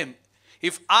unto him,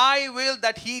 if I will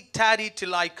that he tarry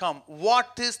till I come,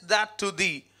 what is that to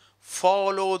thee?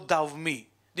 Follow thou me.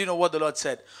 Do you know what the Lord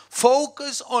said?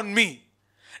 Focus on me.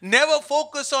 Never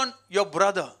focus on your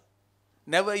brother.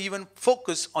 Never even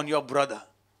focus on your brother.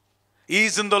 He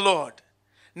is in the Lord.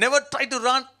 Never try to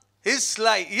run his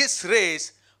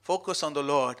race. Focus on the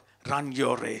Lord. Run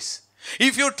your race.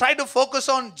 If you try to focus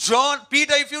on John,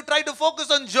 Peter, if you try to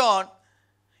focus on John,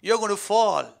 you're going to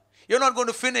fall. You're not going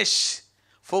to finish.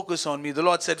 Focus on me. The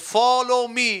Lord said, follow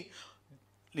me.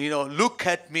 Look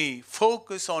at me.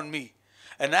 Focus on me.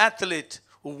 An athlete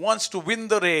who wants to win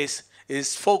the race,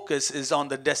 his focus is on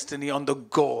the destiny, on the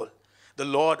goal. The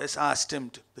Lord has asked him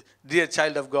to, dear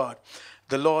child of God,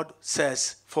 the Lord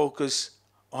says, focus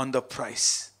on the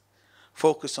prize.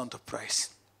 Focus on the prize.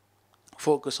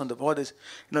 Focus on the, what is,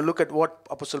 look at what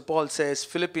Apostle Paul says,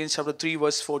 Philippians chapter 3,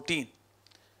 verse 14.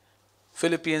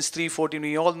 Philippians 3:14.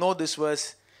 We all know this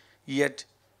verse, yet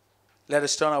let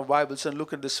us turn our Bibles and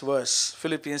look at this verse.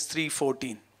 Philippians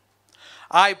 3:14.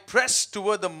 I press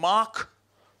toward the mark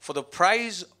for the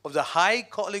prize of the high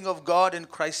calling of God in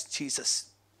Christ Jesus.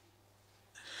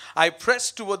 I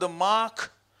press toward the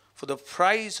mark for the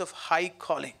prize of high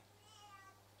calling.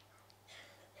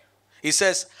 He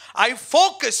says, I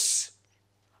focus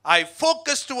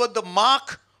toward the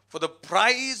mark for the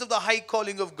prize of the high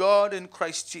calling of God in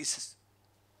Christ Jesus.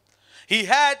 He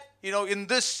had, in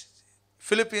this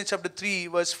Philippians chapter 3,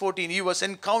 verse 14, he was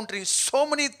encountering so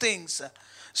many things.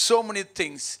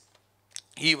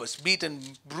 He was beaten,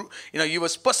 he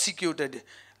was persecuted.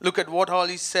 Look at what all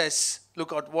he says.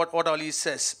 Look at what all he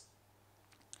says.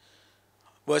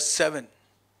 Verse 7.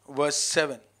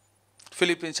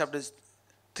 Philippians chapter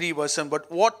 3, verse 7.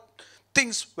 But what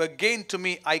things were gained to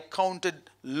me, I counted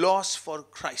loss for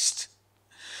Christ.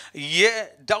 Yea,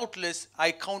 doubtless,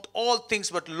 I count all things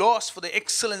but loss for the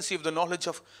excellency of the knowledge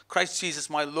of Christ Jesus,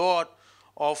 my Lord,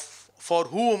 for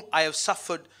whom I have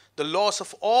suffered the loss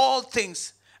of all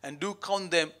things, and do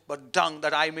count them but dung,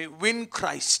 that I may win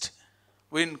Christ.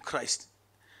 Win Christ.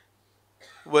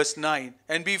 Verse 9.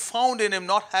 And be found in him,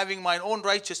 not having mine own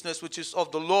righteousness, which is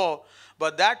of the law,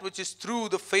 but that which is through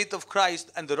the faith of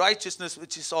Christ, and the righteousness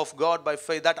which is of God by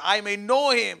faith, that I may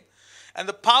know him, and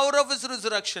the power of his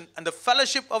resurrection, and the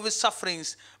fellowship of his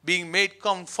sufferings, being made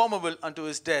conformable unto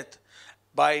his death,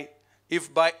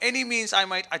 if by any means I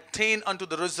might attain unto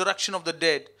the resurrection of the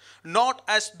dead, not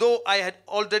as though I had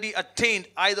already attained,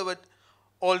 either with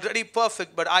already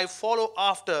perfect, but I follow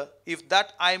after, if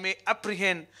that I may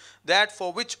apprehend that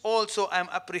for which also I am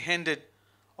apprehended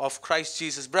of Christ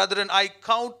Jesus. Brethren, I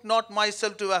count not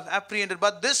myself to have apprehended,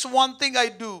 but this one thing I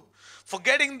do,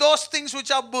 forgetting those things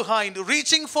which are behind,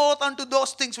 reaching forth unto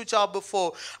those things which are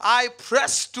before, I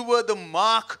press toward the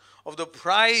mark of the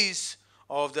prize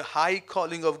of the high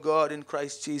calling of God in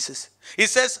Christ Jesus. He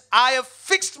says, I have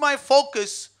fixed my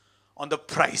focus on the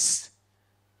prize.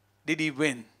 Did he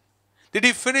win? Did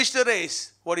he finish the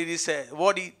race? What did he say?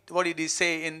 What did he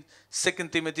say in 2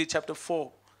 Timothy chapter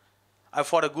 4? I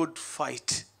fought a good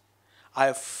fight. I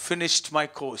have finished my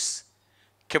course,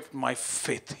 kept my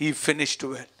faith. He finished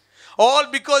well.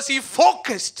 All because he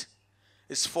focused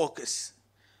his focus.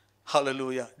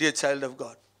 Hallelujah. Dear child of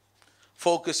God,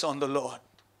 focus on the Lord.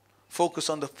 Focus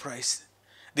on the prize.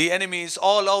 The enemy is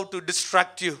all out to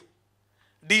distract you,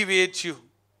 deviate you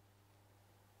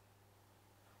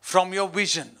from your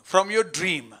vision, from your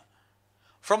dream,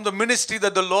 from the ministry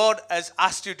that the Lord has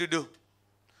asked you to do,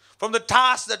 from the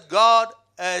task that God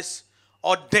has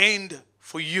ordained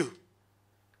for you.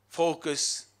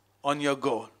 Focus on your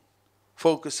goal.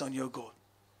 Focus on your goal.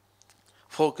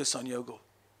 Focus on your goal.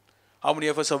 How many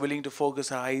of us are willing to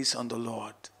focus our eyes on the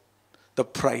Lord? The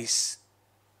prize.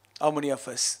 How many of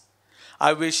us?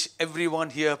 I wish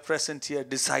everyone here, present here,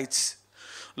 decides,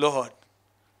 Lord,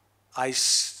 I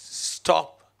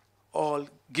stop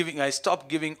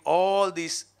giving all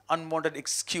these unwanted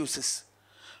excuses.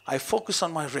 I focus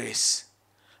on my race.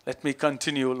 Let me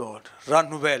continue, Lord.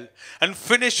 Run well and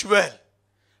finish well.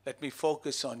 Let me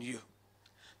focus on you.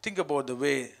 Think about the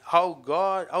way,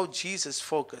 how Jesus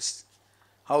focused.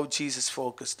 How Jesus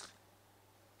focused.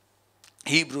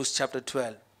 Hebrews chapter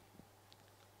 12.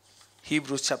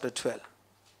 Hebrews chapter 12.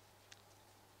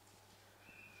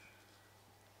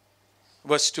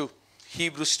 Verse 2.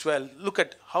 Hebrews 12. Look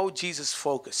at how Jesus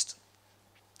focused.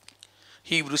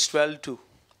 Hebrews 12:2.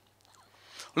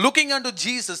 Looking unto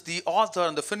Jesus, the author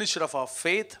and the finisher of our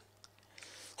faith,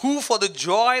 who for the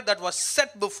joy that was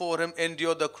set before him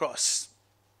endured the cross.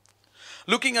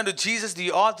 Looking unto Jesus,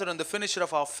 the author and the finisher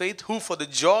of our faith, who for the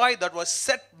joy that was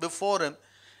set before him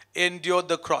endured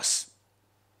the cross.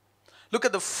 Look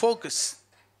at the focus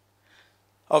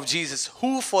of Jesus,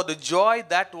 who for the joy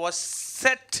that was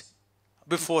set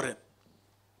before him.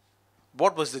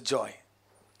 What was the joy?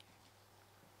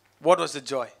 What was the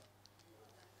joy?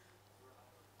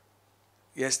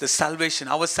 Yes, the salvation,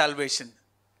 our salvation.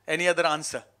 Any other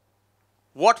answer?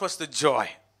 What was the joy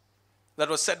that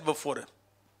was set before him?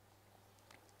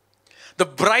 The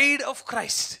bride of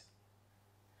Christ,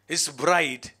 his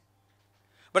bride.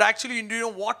 But actually, do you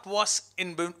know what was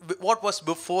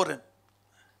before him?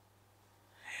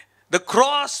 The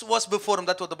cross was before him.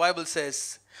 That's what the Bible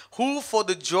says. Who for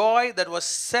the joy that was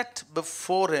set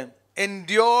before him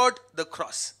endured the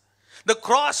cross. The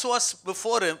cross was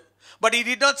before him, but he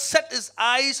did not set his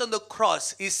eyes on the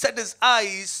cross. He set his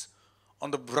eyes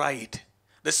on the bride,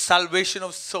 the salvation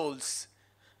of souls,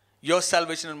 your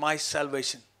salvation and my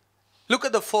salvation. Look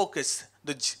at the focus.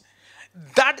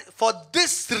 That for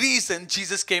this reason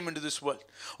Jesus came into this world.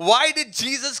 Why did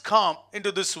Jesus come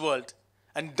into this world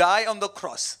and die on the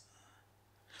cross?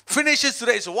 Finish his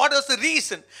race. What was the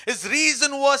reason? His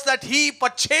reason was that he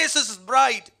purchases his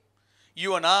bride.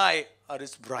 You and I are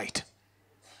his bride.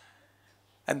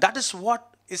 And that is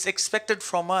what is expected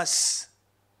from us.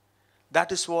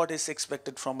 That is what is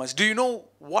expected from us. Do you know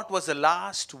what was the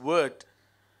last word?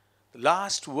 The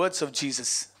last words of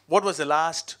Jesus. What was the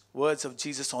last words of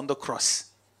Jesus on the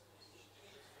cross?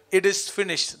 It is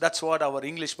finished. That's what our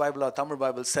English Bible or Tamil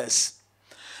Bible says.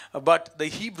 But the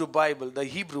Hebrew Bible, the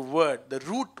Hebrew word, the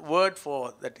root word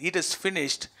for that it is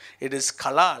finished, it is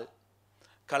kalal.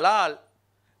 Kalal,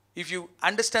 if you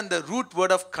understand the root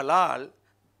word of kalal,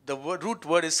 the root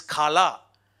word is kala.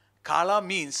 Kala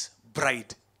means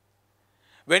bride.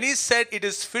 When he said it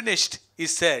is finished, he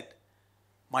said,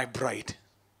 my bride.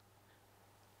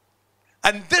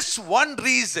 And this one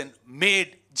reason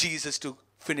made Jesus to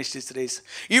finish this race.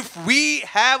 If we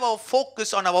have our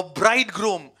focus on our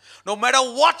bridegroom, no matter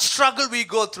what struggle we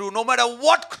go through, no matter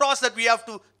what cross that we have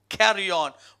to carry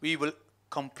on, we will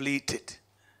complete it.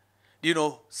 You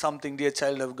know something, dear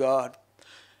child of God?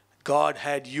 God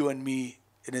had you and me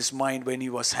in his mind when he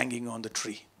was hanging on the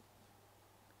tree.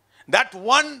 That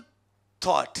one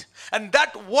thought and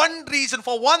that one reason,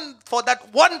 for that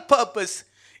one purpose,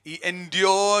 he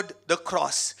endured the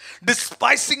cross.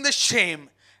 Despising the shame,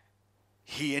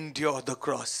 he endured the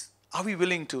cross. Are we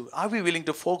willing to? Are we willing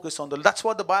to focus on that's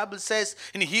what the Bible says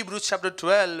in Hebrews chapter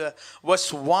 12,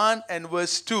 verse 1 and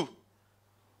verse 2.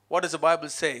 What does the Bible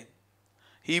say?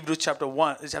 Hebrews chapter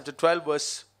 12,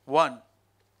 verse 1.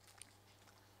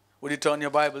 Would you turn your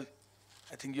Bible?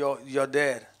 I think you're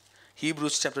there.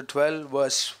 Hebrews chapter 12,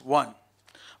 verse 1.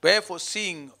 Wherefore,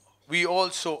 seeing we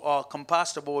also are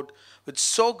compassed about with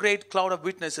so great cloud of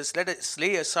witnesses, let us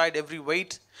lay aside every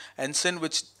weight and sin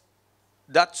which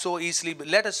doth so easily. But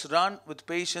let us run with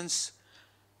patience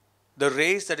the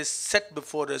race that is set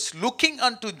before us, looking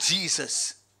unto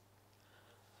Jesus.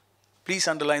 Please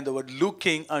underline the word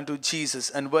looking unto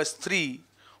Jesus. And verse 3,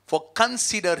 for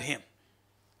consider him.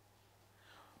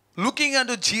 Looking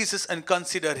unto Jesus and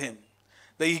consider him.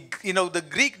 The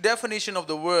Greek definition of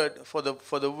the word for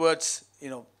the words,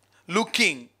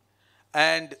 looking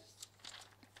and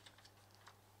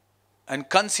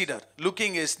consider.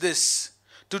 Looking is this: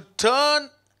 to turn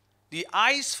the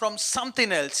eyes from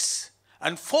something else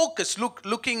and focus.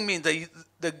 Looking means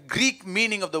the Greek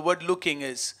meaning of the word looking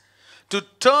is to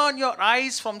turn your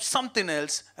eyes from something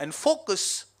else and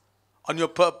focus on your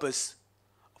purpose.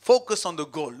 Focus on the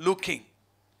goal. Looking.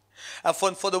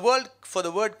 For the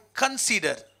word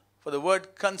consider. For the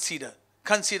word consider.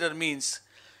 Consider means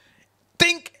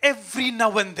think every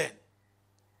now and then.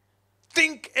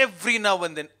 Think every now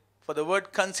and then. For the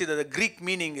word consider, the Greek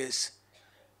meaning is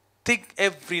think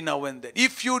every now and then.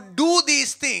 If you do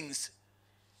these things,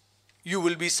 you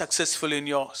will be successful in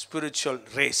your spiritual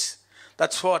race.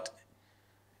 That's what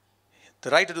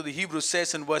the writer to the Hebrews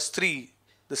says in verse 3,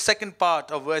 the second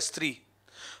part of verse 3.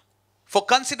 For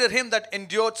consider him that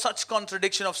endured such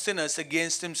contradiction of sinners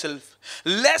against himself,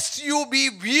 lest you be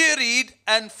wearied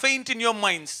and faint in your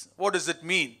minds. What does it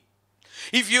mean?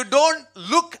 If you don't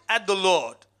look at the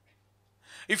Lord,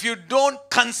 if you don't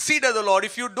consider the Lord,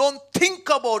 if you don't think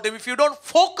about him, if you don't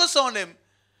focus on him,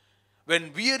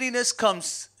 when weariness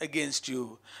comes against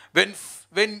you, when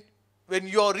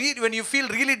you feel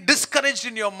really discouraged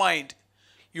in your mind,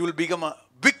 you will become a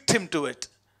victim to it.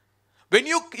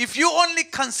 If you only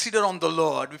consider on the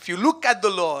Lord, if you look at the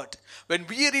Lord, when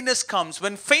weariness comes,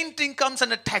 when fainting comes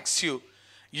and attacks you,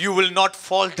 you will not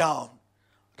fall down.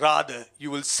 Rather,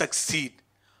 you will succeed.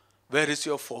 Where is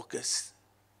your focus?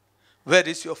 Where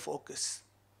is your focus?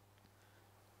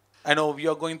 I know we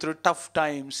are going through tough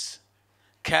times,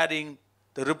 carrying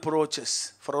the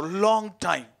reproaches for a long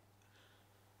time.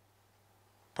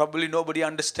 Probably nobody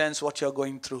understands what you're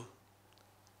going through.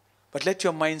 But let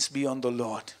your minds be on the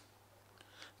Lord.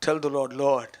 Tell the Lord,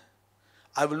 Lord,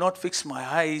 I will not fix my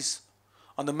eyes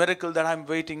on the miracle that I'm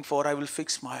waiting for. I will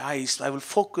fix my eyes. I will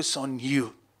focus on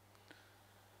you.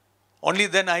 Only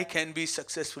then I can be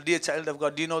successful. Dear child of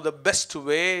God, do you know the best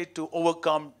way to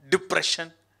overcome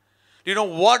depression? Do you know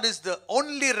what is the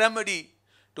only remedy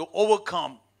to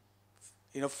overcome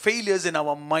failures in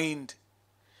our mind?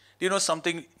 Do you know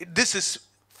something? This is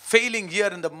failing here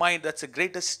in the mind. That's the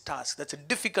greatest task. That's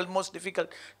a most difficult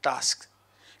task.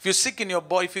 If you're sick in your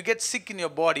body, if you get sick in your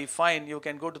body, fine, you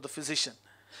can go to the physician.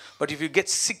 But if you get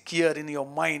sick here in your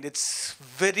mind, it's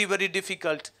very, very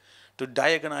difficult to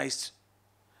diagnose.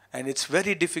 And it's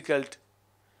very difficult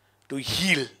to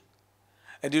heal.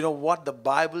 And you know what the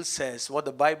Bible says, what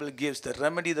the Bible gives, the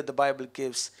remedy that the Bible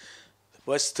gives.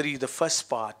 Verse 3, the first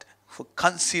part,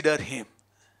 consider him,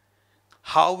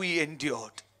 how he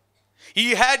endured.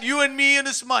 He had you and me in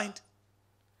his mind.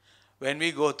 When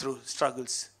we go through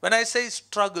struggles. When I say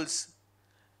struggles,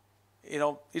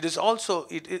 it is also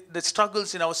the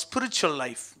struggles in our spiritual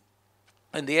life.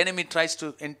 And the enemy tries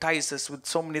to entice us with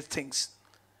so many things.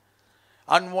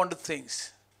 Unwanted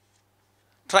things.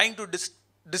 Trying to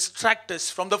distract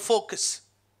us from the focus.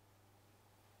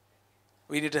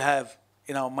 We need to have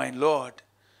in our mind, Lord,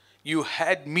 you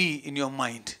had me in your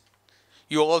mind.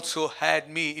 You also had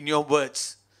me in your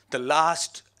words. The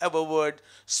last ever word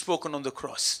spoken on the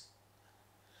cross.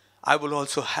 I will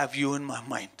also have you in my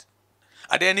mind.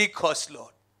 At any cost,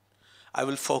 Lord, I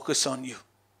will focus on you.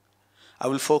 I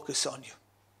will focus on you.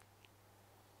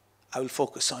 I will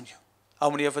focus on you. How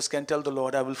many of us can tell the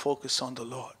Lord, I will focus on the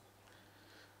Lord?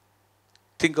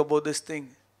 Think about this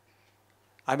thing.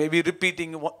 I may be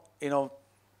repeating,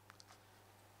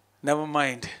 never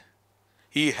mind.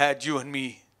 He had you and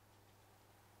me.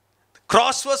 The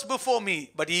cross was before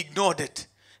me, but he ignored it.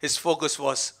 His focus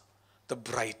was the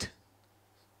bride.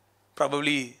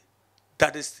 Probably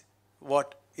that is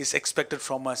what is expected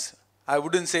from us. I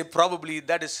wouldn't say probably,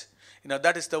 that is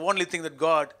the only thing that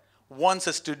God wants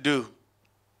us to do.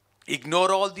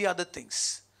 Ignore all the other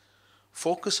things.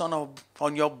 Focus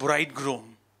on your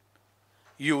bridegroom.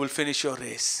 You will finish your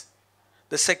race.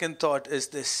 The second thought is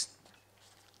this.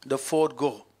 The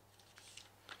forego.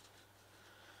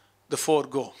 The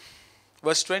forego.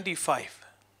 Verse 25.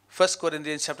 1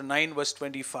 Corinthians chapter 9 verse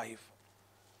 25.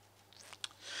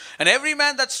 And every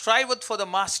man that striveth for the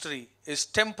mastery is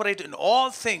temperate in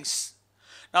all things.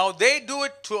 Now they do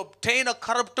it to obtain a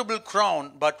corruptible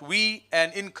crown, but we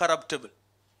an incorruptible.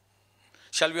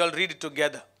 Shall we all read it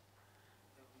together?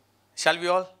 Shall we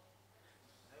all?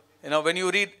 When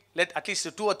you read, let at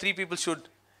least 2 or 3 people should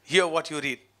hear what you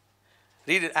read.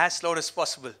 Read it as loud as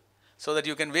possible so that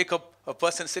you can wake up a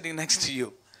person sitting next to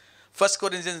you. 1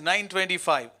 Corinthians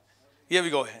 9:25. Here we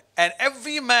go. And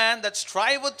every man that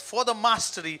striveth for the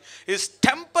mastery is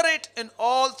temperate in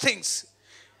all things.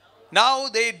 Now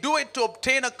they do it to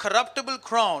obtain a corruptible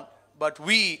crown, but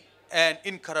we an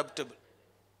incorruptible.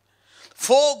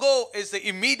 Forego is the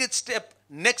immediate step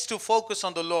next to focus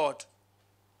on the Lord.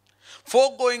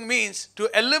 Foregoing means to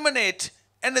eliminate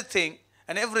anything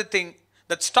and everything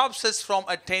that stops us from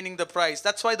attaining the prize.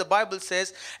 That's why the Bible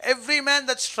says, every man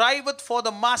that striveth for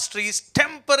the mastery is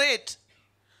temperate.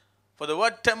 For the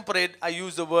word temperate, I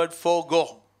use the word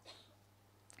forego.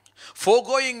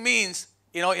 Foregoing means,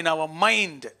 in our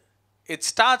mind. It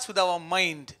starts with our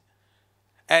mind.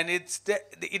 And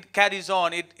it carries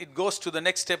on. It goes to the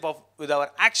next step with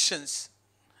our actions.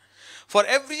 For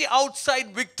every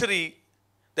outside victory,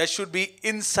 there should be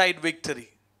inside victory.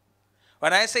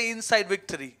 When I say inside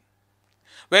victory,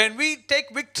 when we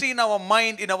take victory in our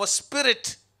mind, in our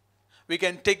spirit, we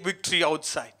can take victory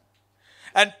outside.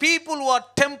 And people who are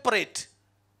temperate,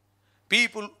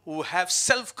 people who have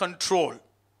self-control,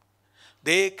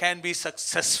 they can be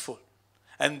successful.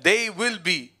 And they will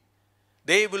be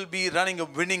running a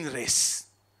winning race.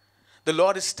 The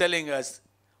Lord is telling us,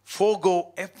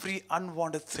 forego every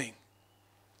unwanted thing.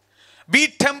 Be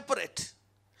temperate.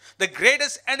 The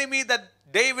greatest enemy that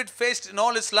David faced in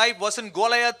all his life wasn't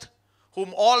Goliath,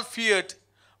 whom all feared,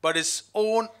 but his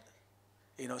own,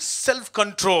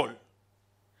 self-control,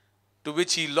 to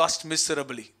which he lost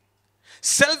miserably.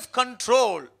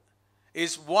 Self-control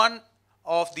is one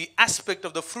of the aspect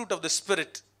of the fruit of the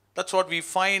Spirit That's what we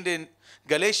find in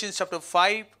Galatians chapter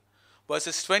 5,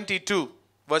 verses 22.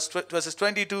 Verses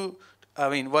 22,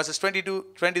 verses 22,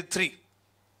 23.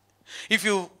 If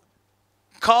you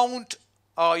count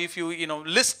or if you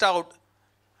list out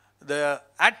the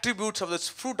attributes of the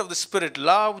fruit of the Spirit,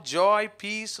 love, joy,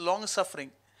 peace, long suffering,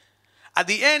 at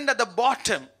the end, at the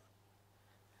bottom,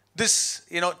 this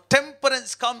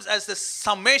temperance comes as the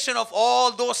summation of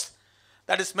all those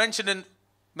that is mentioned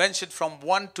from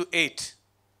 1 to 8.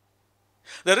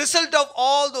 The result of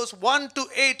all those 1 to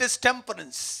 8 is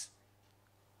temperance.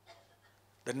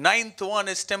 The ninth one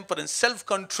is temperance,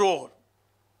 self-control.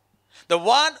 The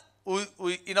one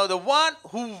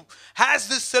who has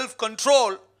this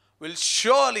self-control will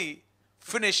surely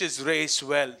finish his race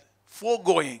well,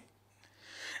 foregoing.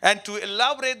 And to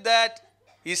elaborate that,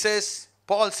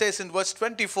 Paul says in verse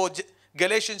 24,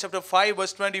 Galatians chapter 5,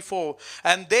 verse 24,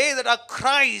 and they that are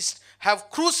Christ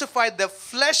have crucified their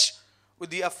flesh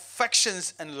with the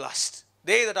affections and lust.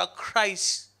 They that are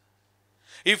Christ.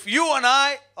 If you and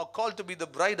I are called to be the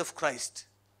bride of Christ,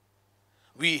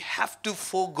 we have to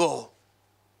forego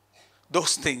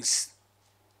those things.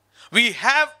 We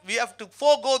have to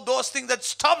forego those things that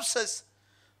stops us,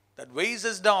 that weighs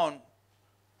us down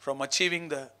from achieving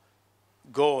the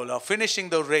goal or finishing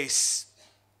the race.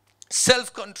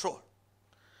 Self-control.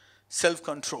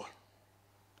 Self-control.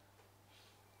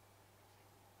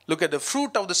 Look at the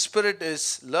fruit of the Spirit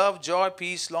is love, joy,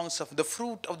 peace, long suffering. The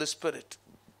fruit of the Spirit.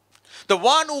 The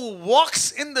one who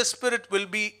walks in the Spirit will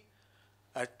be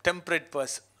a temperate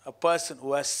person, a person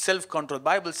who has self-control. The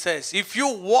Bible says, if you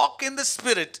walk in the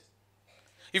Spirit,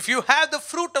 if you have the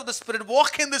fruit of the Spirit,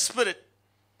 walk in the Spirit,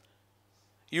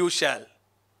 you shall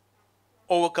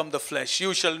overcome the flesh.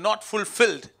 You shall not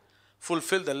fulfill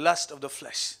the lust of the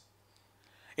flesh.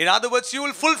 In other words, you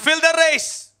will fulfill the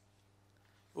race.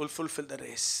 You will fulfill the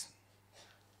race.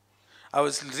 I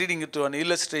was reading it to an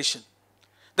illustration.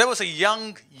 There was a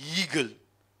young eagle,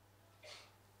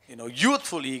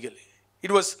 youthful eagle.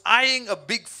 It was eyeing a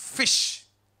big fish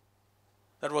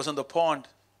that was in the pond.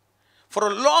 For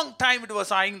a long time it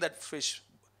was eyeing that fish.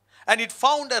 And it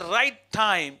found a right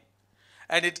time.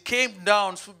 And it came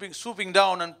down, swooping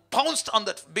down and pounced on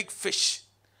that big fish.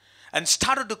 And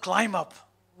started to climb up.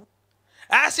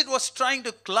 As it was trying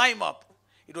to climb up,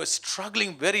 it was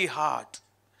struggling very hard.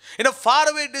 In a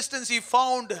faraway distance, he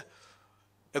found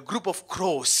a group of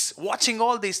crows watching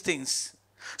all these things.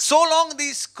 So long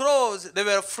these crows, they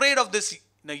were afraid of this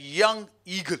young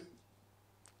eagle.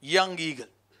 Young eagle.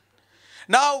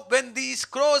 Now, when these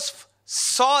crows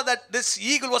saw that this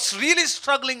eagle was really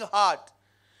struggling hard,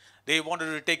 they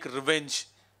wanted to take revenge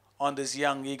on this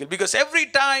young eagle. Because every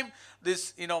time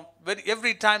these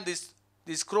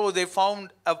crows, they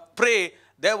found a prey,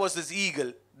 there was this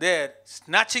eagle there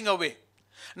snatching away.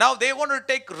 Now they wanted to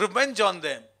take revenge on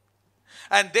them.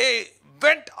 And they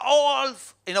went out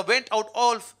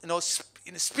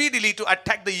speedily to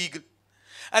attack the eagle.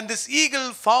 And this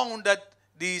eagle found that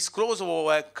these crows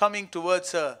were coming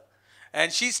towards her.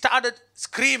 And she started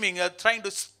screaming, trying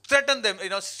to threaten them.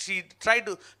 She tried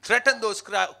to threaten those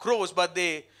crows, but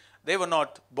they were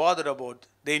not bothered about.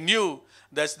 They knew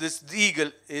that this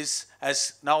eagle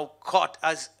has now caught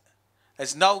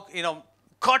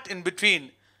in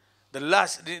between the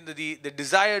lust, the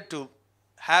desire to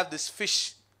have this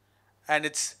fish, and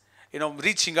it's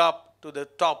reaching up to the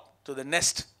top, to the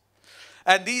nest.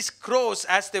 And these crows,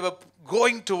 as they were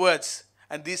going towards,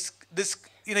 and this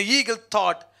eagle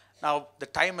thought, now the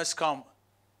time has come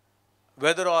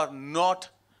whether or not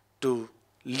to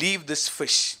leave this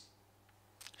fish.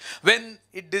 When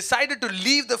it decided to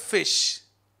leave the fish,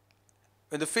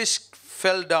 when the fish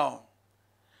fell down,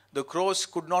 the crows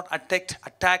could not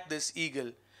attack this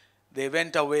eagle. They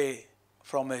went away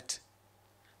from it.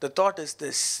 The thought is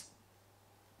this: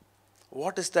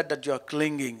 what is that you are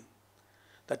clinging,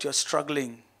 that you are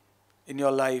struggling in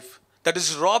your life, that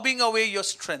is robbing away your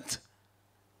strength,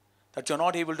 that you are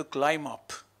not able to climb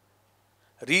up,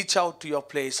 reach out to your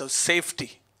place of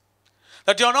safety,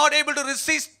 that you are not able to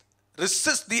resist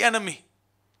the enemy.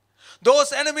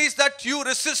 Those enemies that you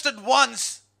resisted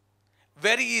once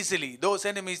very easily, those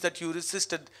enemies that you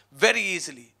resisted very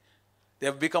easily, they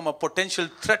have become a potential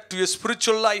threat to your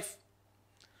spiritual life.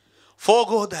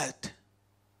 Forgo that.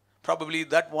 Probably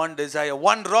that one desire,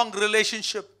 one wrong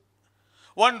relationship,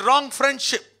 one wrong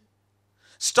friendship,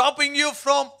 stopping you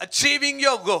from achieving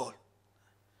your goal.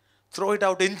 Throw it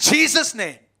out in Jesus'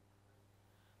 name.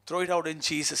 Throw it out in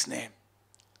Jesus' name.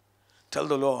 Tell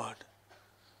the Lord,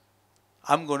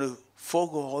 I'm going to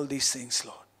forego all these things,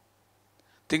 Lord.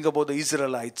 Think about the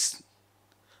Israelites.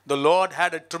 The Lord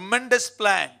had a tremendous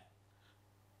plan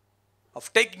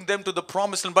of taking them to the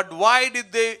promised land. But why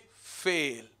did they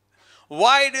fail?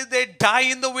 Why did they die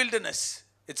in the wilderness?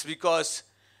 It's because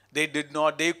they did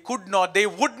not, they could not, they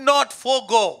would not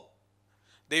forego.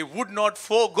 They would not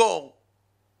forego.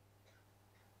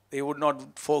 They would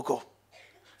not forego.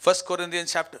 1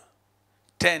 Corinthians chapter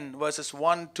 10 verses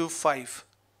 1 to 5.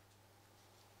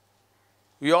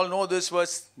 We all know this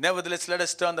verse. Nevertheless, let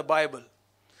us turn the Bible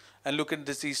and look at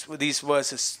these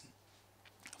verses.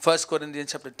 1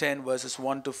 Corinthians chapter 10 verses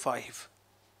 1 to 5.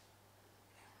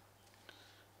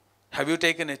 Have you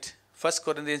taken it? 1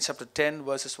 Corinthians chapter 10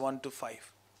 verses 1 to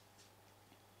 5.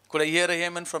 Could I hear a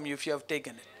amen from you if you have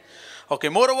taken it? Okay.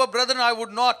 Moreover, brethren, I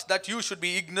would not that you should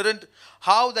be ignorant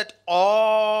how that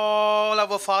all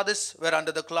our fathers were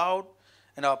under the cloud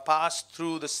and have passed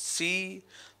through the sea,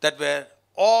 that were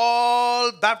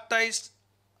all baptized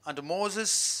unto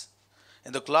Moses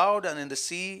in the cloud and in the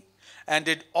sea, and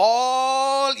did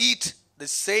all eat the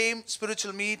same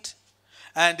spiritual meat,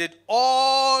 and did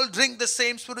all drink the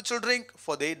same spiritual drink,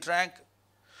 for they drank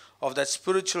of that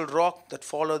spiritual rock that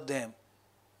followed them.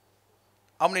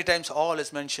 How many times all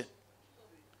is mentioned?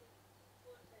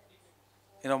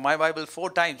 My Bible 4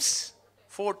 times.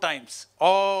 4 times.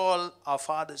 All our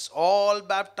fathers, all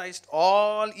baptized,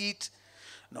 all eat,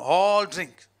 and all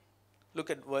drink. Look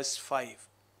at verse 5.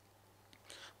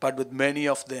 But with many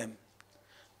of them,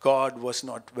 God was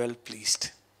not well pleased.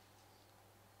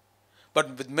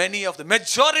 But with many of the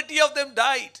majority of them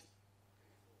died.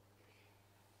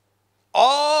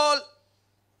 All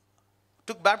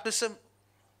took baptism.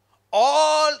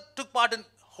 All took part in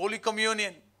Holy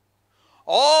Communion.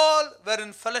 All were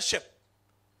in fellowship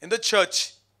in the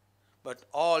church. But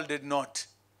all did not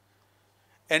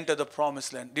enter the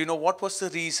promised land. Do you know what was the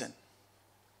reason?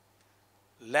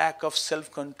 Lack of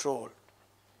self-control.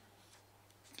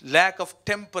 Lack of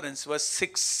temperance. Verse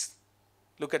 6.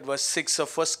 Look at verse 6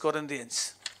 of 1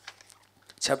 Corinthians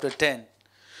chapter 10.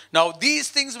 Now these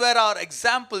things were our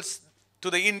examples, to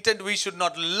the intent we should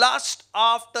not lust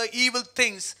after evil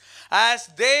things as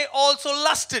they also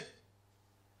lusted.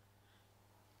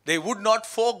 They would not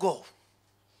forego.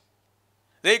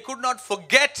 They could not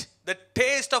forget the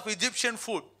taste of Egyptian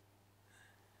food.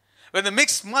 When the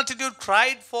mixed multitude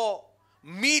cried for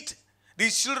meat,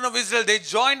 these children of Israel, they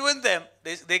joined with them.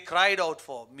 They cried out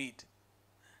for meat.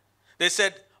 They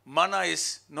said, manna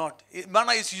is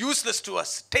useless to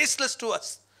us, tasteless to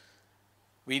us.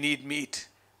 We need meat.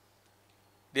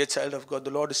 Dear child of God,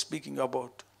 the Lord is speaking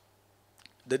about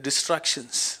the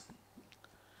distractions.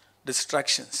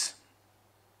 Distractions.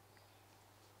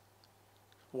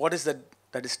 What is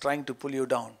that is trying to pull you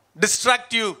down?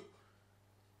 Distract you.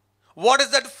 What is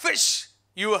that fish?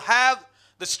 You have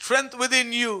the strength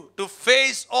within you to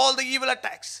face all the evil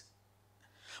attacks.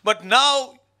 But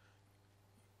now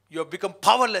you have become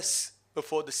powerless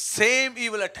before the same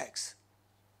evil attacks.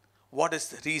 What is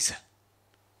the reason?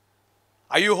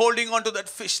 Are you holding on to that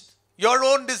fish? Your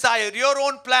own desire, your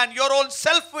own plan, your own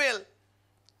self-will.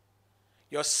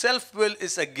 Your self-will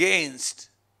is against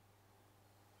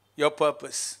your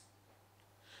purpose.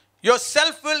 Your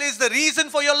self-will is the reason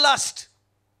for your lust.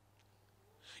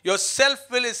 Your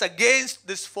self-will is against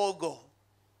this forego.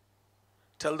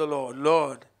 Tell the Lord,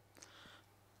 Lord,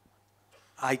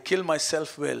 I kill my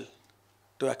self-will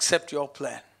to accept your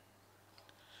plan.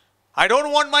 I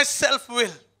don't want my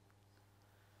self-will.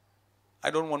 I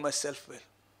don't want my self-will.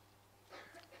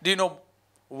 Do you know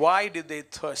why did they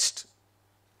thirst?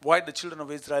 Why the children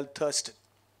of Israel thirsted?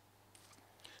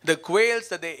 The quails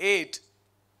that they ate,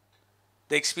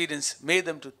 the experience made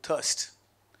them to thirst.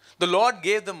 The Lord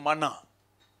gave them manna.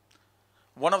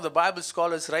 One of the Bible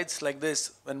scholars writes like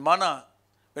this: when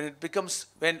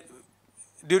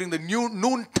during the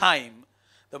noon time,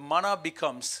 the manna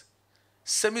becomes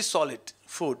semi-solid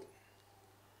food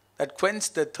that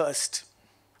quenched their thirst.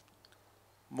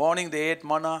 Morning they ate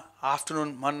manna,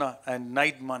 afternoon manna, and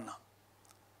night manna.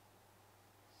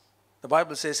 The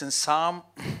Bible says in Psalm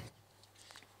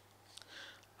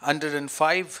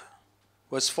 105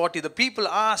 verse 40, the people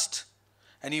asked,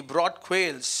 and he brought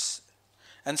quails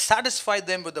and satisfied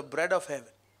them with the bread of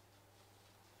heaven.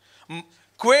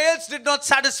 Quails did not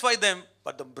satisfy them,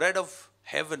 but the bread of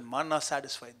heaven, manna,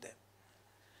 satisfied them.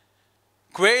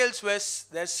 Quails was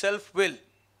their self-will.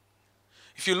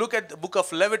 If you look at the book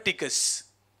of Leviticus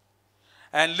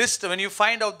and when you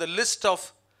find out the list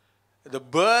of the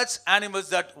birds, animals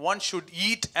that one should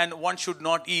eat and one should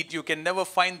not eat, you can never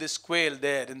find this quail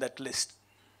there in that list.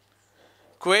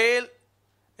 Quail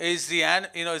is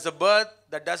is a bird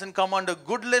that doesn't come under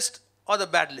good list or the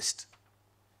bad list.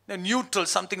 Neutral,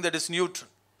 something that is neutral.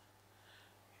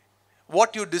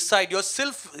 What you decide, your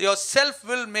self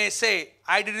will may say,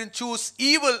 I didn't choose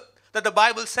evil that the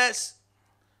Bible says.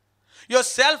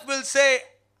 Yourself will say,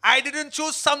 I didn't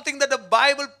choose something that the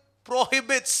Bible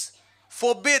prohibits,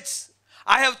 forbids.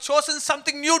 I have chosen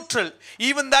something neutral.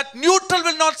 Even that neutral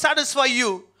will not satisfy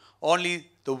you. Only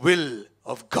the will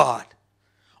of God.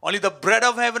 Only the bread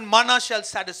of heaven, manna, shall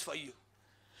satisfy you.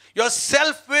 Your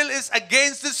self-will is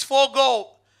against this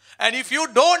forego. And if you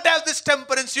don't have this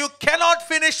temperance, you cannot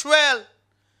finish well.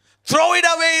 Throw it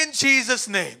away in Jesus'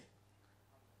 name.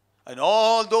 And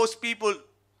all those people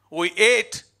who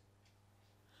ate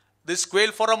this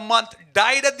quail for a month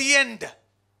died at the end.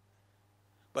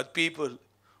 But people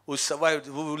who survived,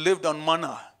 who lived on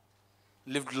manna,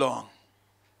 lived long.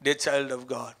 Dear child of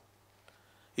God,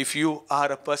 if you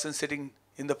are a person sitting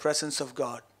in the presence of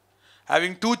God,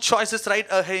 having two choices right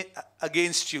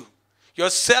against you, your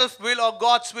self-will or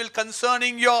God's will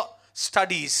concerning your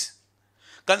studies,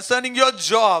 concerning your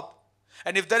job,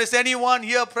 and if there is anyone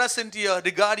here present here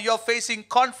regarding you're facing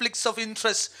conflicts of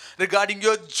interest regarding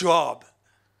your job,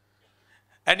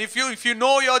 and if you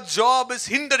know your job is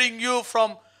hindering you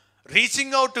from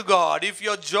reaching out to God, if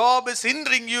your job is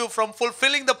hindering you from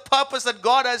fulfilling the purpose that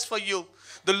God has for you,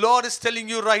 the Lord is telling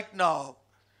you right now,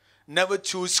 never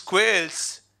choose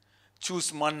quails,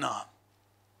 choose manna.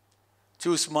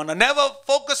 Choose manna. Never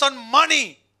focus on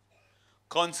money.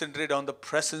 Concentrate on the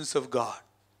presence of God.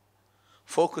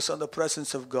 Focus on the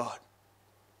presence of God.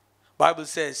 Bible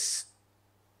says,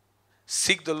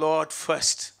 seek the Lord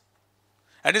first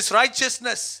and His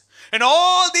righteousness, and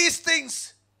all these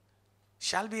things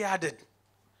shall be added.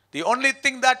 The only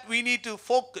thing that we need to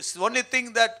focus, the only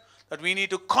thing that we need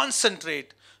to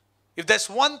concentrate, if there's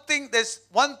one thing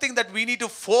that we need to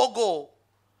forego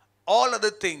all other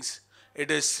things,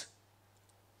 it is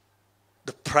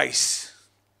the price.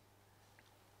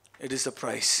 It is the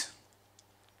price.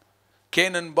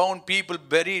 Canaan-bound people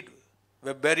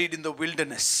were buried in the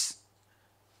wilderness.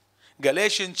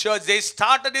 Galatian church, they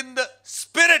started in the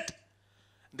spirit.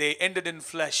 They ended in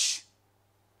flesh.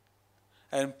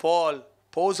 And Paul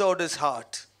pours out his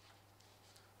heart.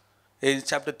 In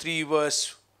chapter 3,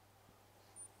 verse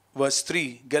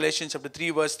 3. Galatians chapter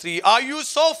 3, verse 3. Are you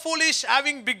so foolish,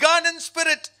 having begun in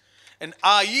spirit? And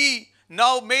are ye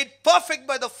now made perfect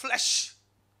by the flesh?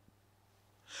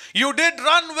 You did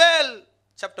run well.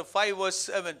 Chapter 5, verse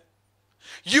 7.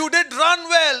 You did run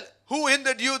well. Who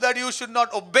hindered you that you should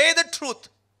not obey the truth?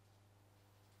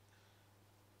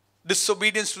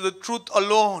 Disobedience to the truth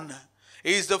alone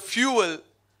is the fuel.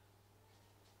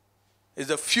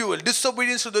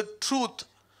 Disobedience to the truth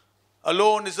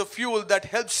alone is the fuel that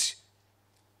helps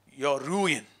your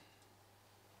ruin.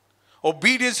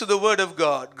 Obedience to the word of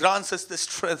God grants us the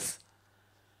strength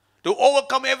to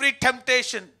overcome every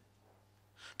temptation,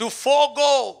 to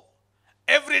forego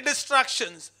every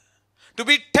distraction, to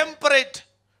be temperate,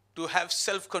 to have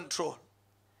self-control.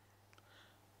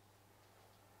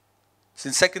 It's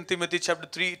in 2 Timothy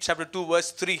chapter 2,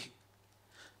 verse 3.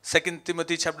 2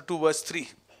 Timothy chapter 2, verse 3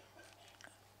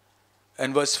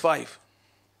 and verse 5.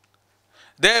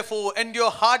 Therefore, endure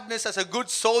hardness as a good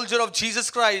soldier of Jesus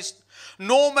Christ.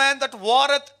 No man that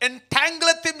warreth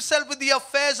entangleth himself with the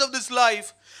affairs of this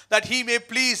life, that he may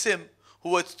please him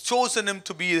who hath chosen him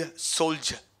to be a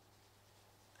soldier.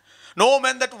 No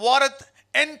man that warreth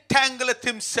entangleth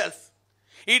himself.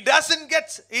 He doesn't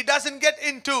get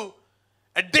into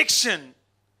addiction.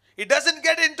 He doesn't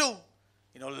get into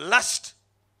lust.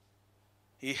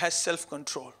 He has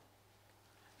self-control.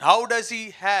 How does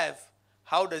he have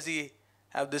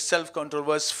this self-control?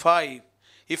 Verse 5.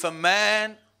 If a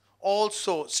man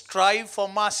also strive for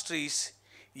masteries,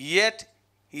 yet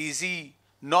is he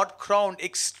not crowned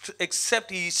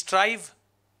except he strive.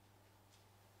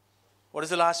 What is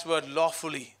the last word?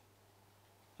 Lawfully.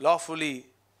 Lawfully.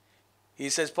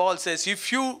 Paul says,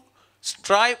 if you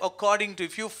fight according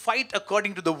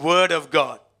to the word of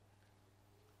God,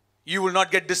 you will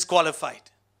not get disqualified.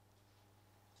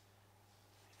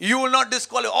 You will not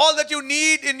disqualify. All that you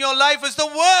need in your life is the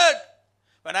word.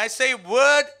 When I say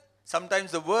word,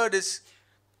 sometimes the word is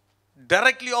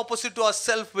directly opposite to our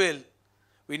self-will.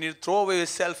 We need to throw away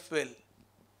self-will.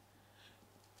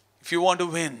 If you want to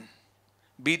win,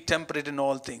 be temperate in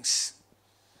all things.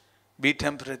 Be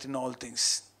temperate in all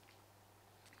things.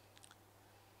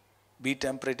 Be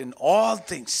temperate in all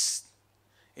things.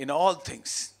 In all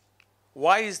things.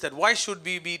 Why is that? Why should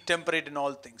we be temperate in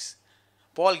all things?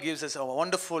 Paul gives us a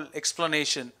wonderful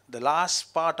explanation. The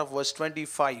last part of verse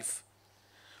 25.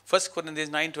 1 Corinthians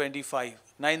 9:25.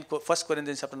 1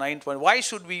 Corinthians chapter 9:20. Why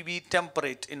should we be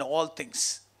temperate in all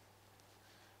things?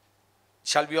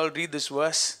 Shall we all read this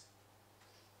verse?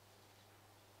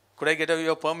 Could I get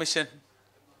your permission?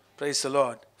 Praise the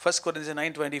Lord. 1 Corinthians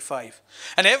 9:25.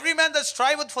 And every man that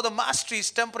striveth for the mastery is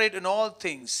temperate in all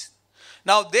things.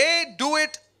 Now they do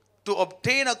it to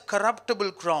obtain a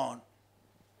corruptible crown,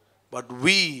 but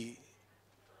we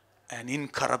an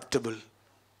incorruptible.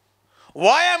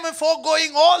 Why am I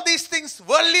foregoing all these things?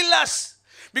 Worldly lusts.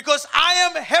 Because I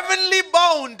am heavenly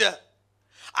bound.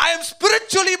 I am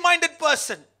spiritually minded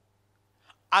person.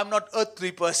 I am not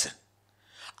earthly person.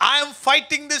 I am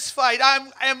fighting this fight. I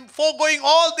am foregoing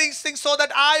all these things so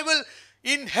that I will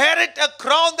inherit a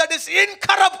crown that is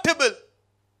incorruptible.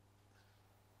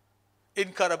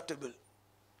 Incorruptible.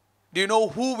 Do you know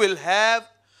who will have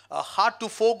a heart to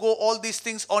forego all these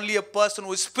things? Only a person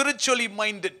who is spiritually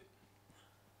minded.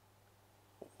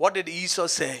 What did Esau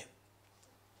say?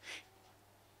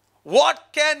 What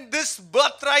can this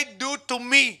birthright do to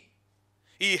me?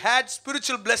 He had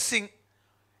spiritual blessing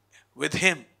with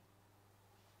him.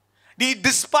 He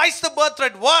despised the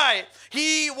birthright. Why?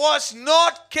 He was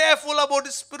not careful about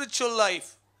his spiritual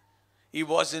life. He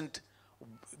wasn't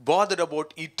bothered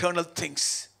about eternal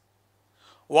things.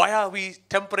 Why are we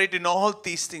temperate in all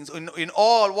these things? In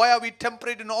all. Why are we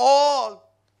temperate in all?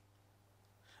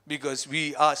 Because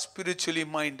we are spiritually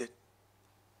minded.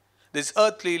 This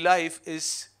earthly life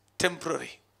is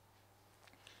temporary.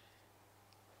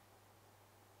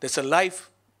 There's a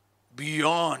life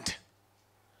beyond.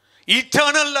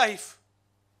 Eternal life.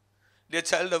 Dear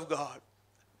child of God,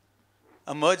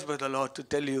 I'm urged by the Lord to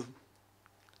tell you,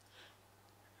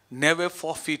 never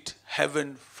forfeit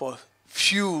heaven for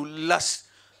few lusts,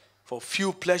 for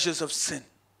few pleasures of sin.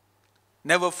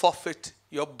 Never forfeit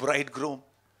your bridegroom.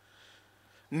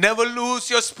 Never lose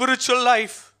your spiritual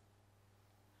life.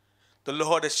 The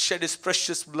Lord has shed His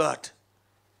precious blood.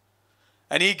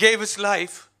 And He gave His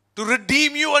life to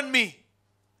redeem you and me.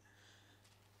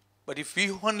 But if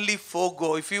we only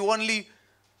forego, if we only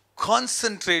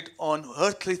concentrate on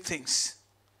earthly things,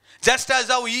 just as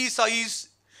how Esau is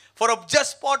for a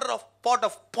just pot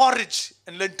of porridge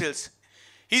and lentils,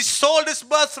 he sold his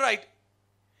birthright.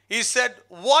 He said,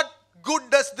 what good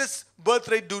does this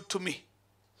birthright do to me?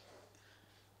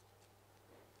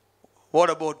 What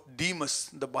about Demas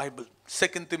in the Bible? 2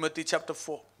 Timothy chapter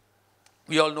 4.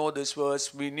 We all know this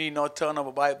verse. We need not turn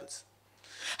our Bibles.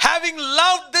 Having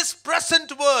loved this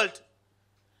present world,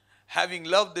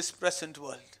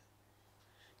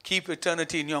 keep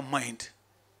eternity in your mind.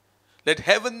 Let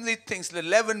heavenly things, let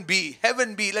heaven be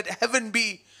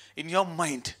in your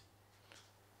mind.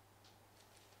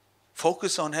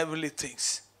 Focus on heavenly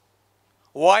things.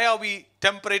 Why are we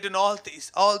temperate in all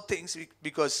things? All things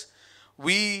because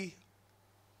we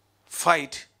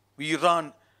fight, we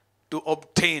run to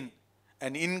obtain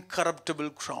an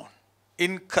incorruptible crown.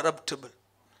 Incorruptible.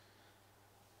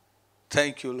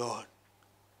 Thank you, Lord.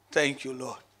 Thank you,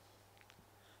 Lord.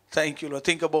 Thank you, Lord.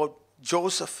 Think about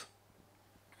Joseph.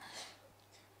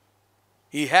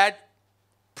 He had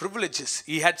privileges.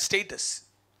 He had status.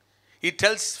 He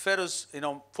tells Pharaoh's,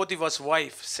 Potiphar's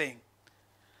wife, saying,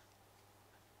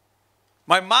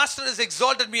 my master has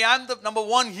exalted me. I'm the number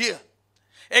one here.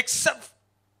 Except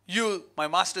you, my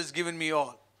master has given me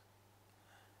all.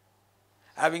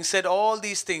 Having said all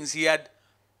these things, he had,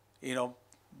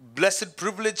 blessed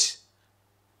privilege,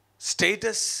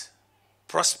 status,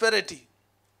 prosperity.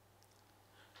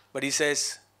 But he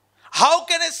says, how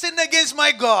can I sin against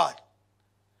my God?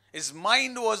 His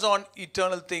mind was on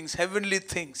eternal things, heavenly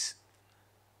things.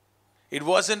 It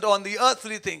wasn't on the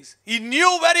earthly things. He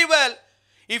knew very well,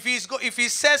 if he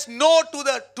says no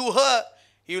to her,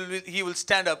 he will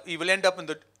stand up. He will end up on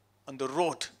the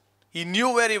road. He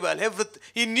knew very well everything.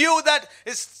 He knew that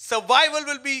his survival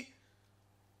will be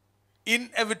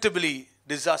inevitably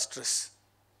disastrous.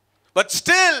 But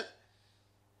still,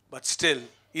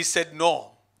 he said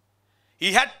no.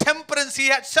 He had temperance. He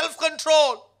had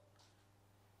self-control.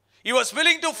 He was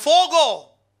willing to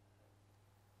forego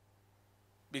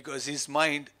because his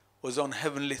mind was on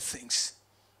heavenly things.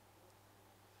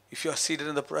 If you are seated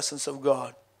in the presence of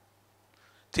God,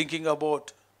 thinking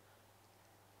about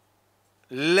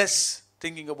less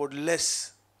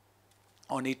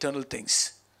on eternal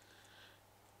things,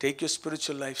 take your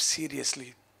spiritual life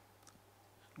seriously.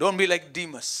 Don't be like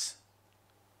Demas.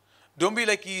 Don't be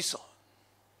like Esau.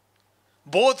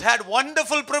 Both had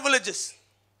wonderful privileges.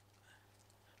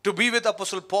 To be with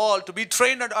Apostle Paul, to be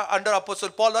trained under Apostle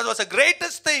Paul, that was the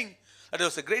greatest thing. That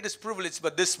was the greatest privilege,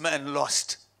 but this man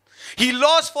lost. He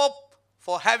lost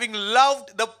for having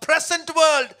loved the present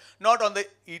world, not on the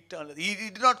eternal. He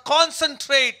did not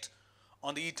concentrate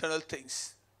on the eternal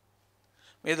things.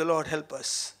 May the Lord help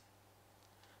us.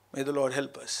 May the Lord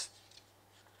help us.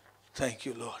 Thank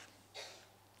you, Lord.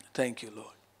 Thank you,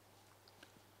 Lord.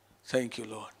 Thank you,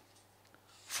 Lord.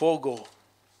 Forgo.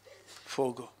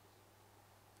 Forgo.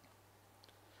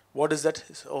 What is that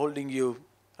is holding you?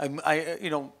 I'm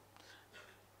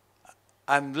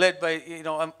led by,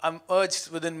 I'm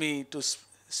urged within me to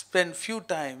spend few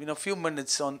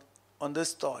minutes on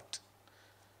this thought.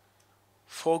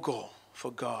 Forgo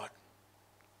for God.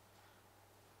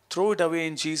 Throw it away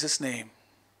in Jesus' name.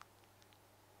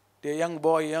 Dear young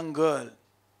boy, young girl,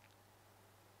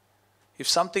 if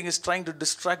something is trying to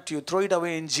distract you, throw it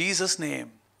away in Jesus'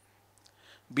 name.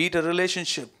 Be it a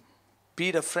relationship, be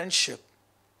it a friendship,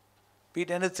 be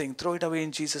it anything, throw it away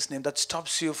in Jesus' name. That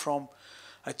stops you from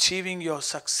achieving your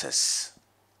success.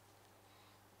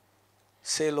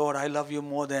 Say, Lord, I love you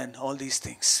more than all these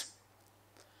things.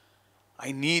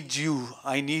 I need you.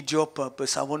 I need your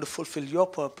purpose. I want to fulfill your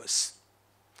purpose.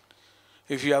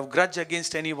 If you have grudge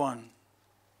against anyone,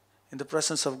 in the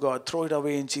presence of God, throw it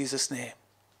away in Jesus' name.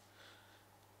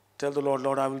 Tell the Lord,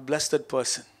 Lord, I will bless that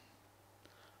person.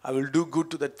 I will do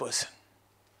good to that person.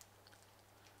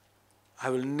 I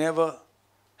will never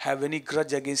have any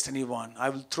grudge against anyone. I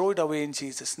will throw it away in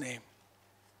Jesus' name.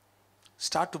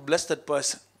 Start to bless that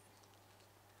person.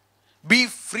 Be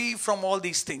free from all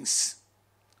these things.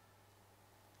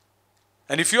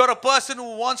 And if you are a person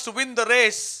who wants to win the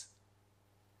race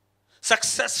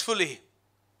successfully,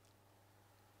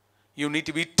 you need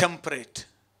to be temperate.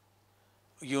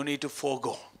 You need to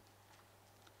forego.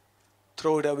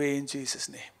 Throw it away in Jesus'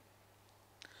 name.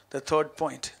 The third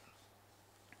point.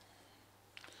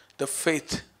 The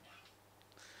faith.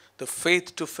 The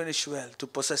faith to finish well, to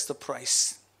possess the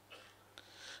prize.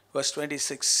 Verse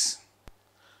 26.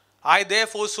 I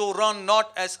therefore so run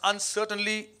not as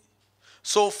uncertainly,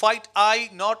 so fight I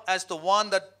not as the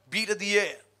one that beateth the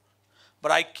air,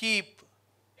 but I keep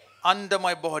under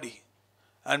my body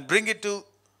and bring it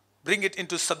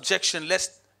into subjection,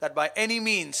 lest that by any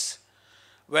means,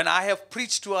 when I have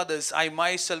preached to others, I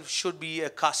myself should be a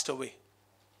castaway.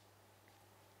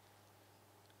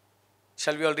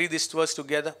 Shall we all read this verse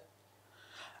together?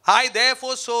 I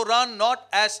therefore so run not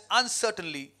as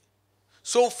uncertainly,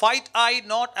 so fight I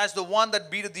not as the one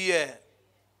that beateth the air,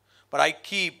 but I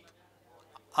keep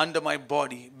under my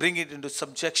body, bring it into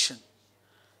subjection,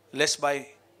 lest by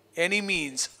any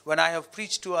means, when I have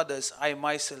preached to others, I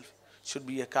myself should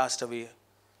be a castaway.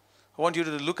 I want you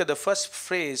to look at the first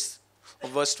phrase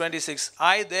of verse 26.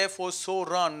 I therefore so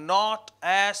run, not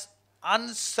as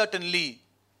uncertainly.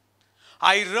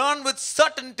 I run with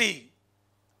certainty.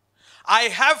 I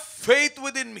have faith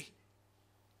within me.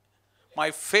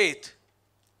 My faith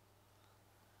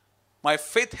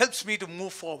helps me to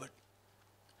move forward.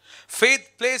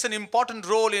 Faith plays an important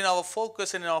role in our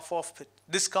focus and in our forfeit.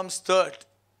 This comes third.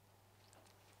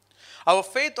 Our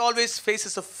faith always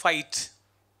faces a fight.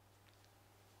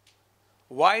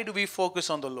 Why do we focus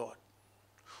on the Lord?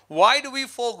 Why do we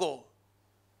forego?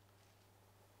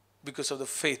 Because of the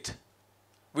faith.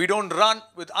 We don't run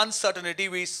with uncertainty,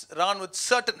 we run with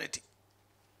certainty.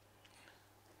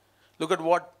 Look at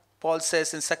what Paul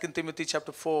says in 2 Timothy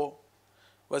chapter 4,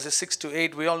 verses 6 to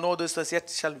 8. We all know this,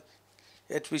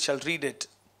 yet we shall read it.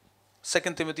 2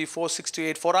 Timothy 4, 6 to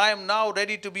 8. For I am now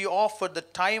ready to be offered. The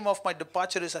time of my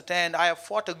departure is at hand. I have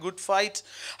fought a good fight.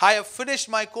 I have finished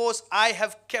my course. I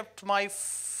have kept my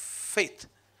faith.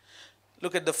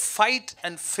 Look at the fight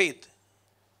and faith.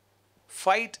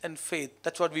 Fight and faith.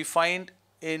 That's what we find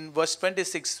in verse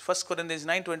 26. 1 Corinthians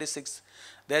 9:26.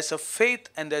 There's a faith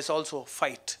and there's also a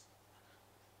fight.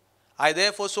 I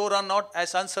therefore so run not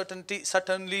as uncertainty,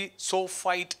 certainly so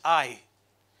fight I.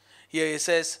 Here he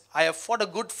says, I have fought a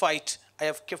good fight. I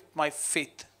have kept my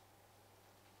faith.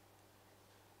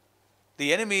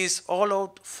 The enemy is all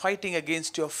out fighting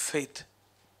against your faith.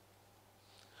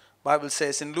 Bible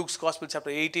says in Luke's Gospel chapter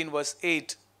 18 verse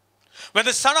 8, when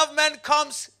the Son of Man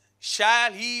comes,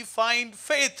 shall he find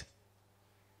faith?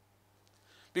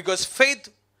 Because faith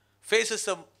faces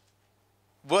the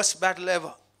worst battle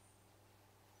ever.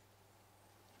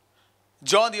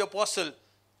 John the Apostle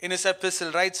in his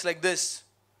epistle writes like this.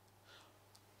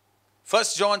 1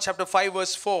 John chapter 5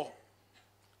 verse 4.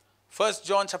 1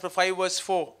 John chapter 5 verse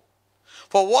 4.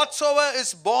 For whatsoever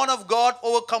is born of God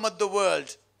overcometh the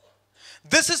world.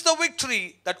 This is the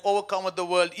victory that overcometh the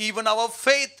world, even our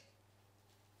faith.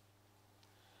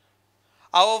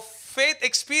 Our faith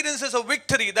experiences a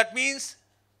victory. That means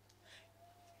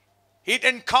it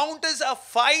encounters a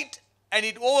fight and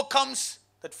it overcomes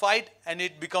that fight and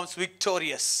it becomes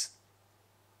victorious.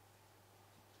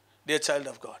 Dear child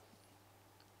of God.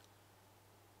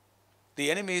 The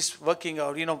enemy is working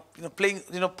out,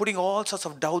 putting all sorts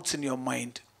of doubts in your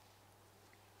mind.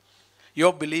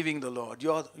 You're believing the Lord.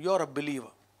 You're a believer.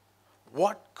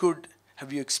 What good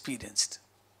have you experienced?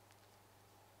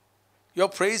 You're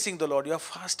praising the Lord. You're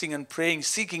fasting and praying,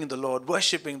 seeking the Lord,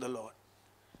 worshiping the Lord.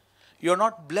 You're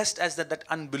not blessed as that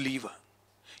unbeliever.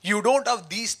 You don't have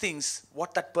these things,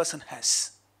 what that person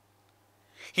has.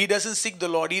 He doesn't seek the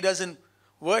Lord. He doesn't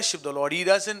worship the Lord. He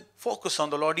doesn't focus on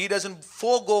the Lord. He doesn't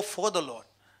forego for the Lord.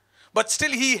 But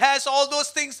still he has all those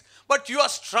things. But you are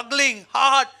struggling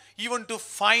hard even to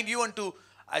find, even to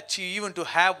achieve, even to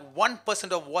have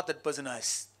 1% of what that person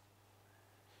has.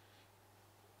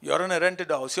 You're in a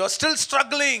rented house. You're still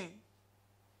struggling.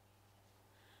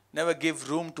 Never give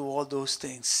room to all those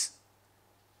things.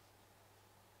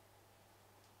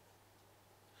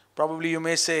 Probably you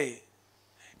may say,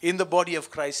 in the body of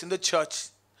Christ, in the church,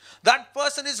 that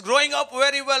person is growing up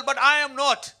very well, but I am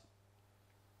not.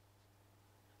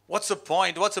 What's the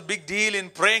point? What's the big deal in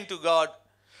praying to God,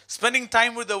 spending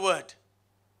time with the Word?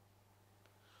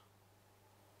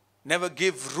 Never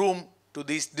give room to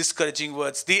these discouraging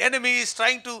words. The enemy is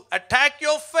trying to attack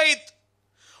your faith.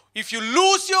 If you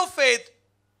lose your faith,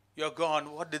 you're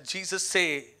gone. What did Jesus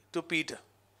say to Peter?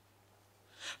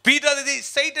 Peter,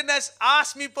 Satan has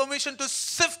asked me permission to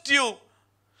sift you,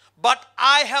 but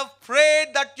I have prayed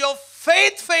that your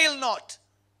faith fail not.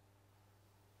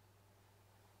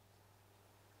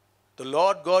 The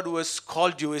Lord God who has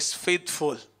called you is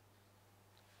faithful.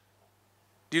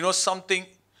 Do you know something?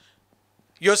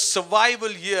 Your survival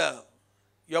here,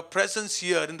 your presence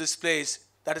here in this place,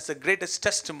 that is the greatest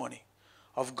testimony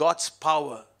of God's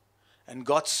power and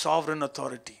God's sovereign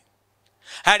authority.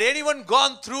 Had anyone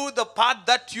gone through the path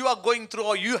that you are going through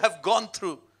or you have gone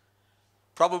through,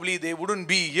 probably they wouldn't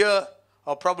be here,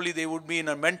 or probably they would be in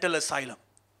a mental asylum.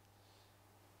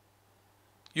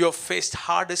 You have faced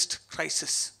hardest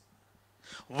crisis,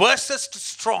 worstest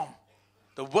storm,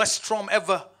 the worst storm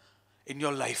ever in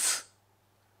your life.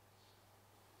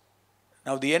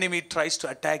 Now the enemy tries to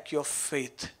attack your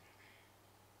faith.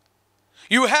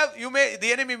 The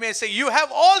enemy may say, you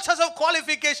have all sorts of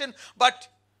qualification, but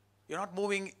you're not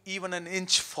moving even an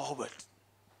inch forward.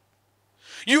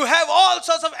 You have all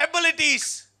sorts of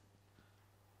abilities,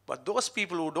 but those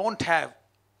people who don't have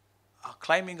are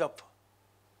climbing up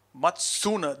much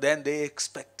sooner than they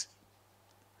expect.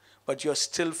 But you're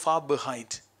still far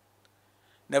behind.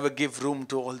 Never give room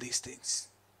to all these things.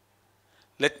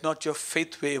 Let not your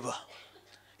faith waver.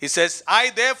 He says, I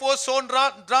therefore so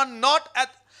run not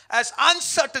as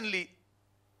uncertainly.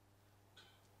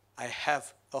 I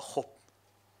have a hope.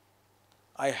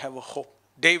 I have a hope.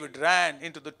 David ran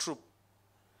into the troop.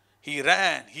 He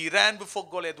ran before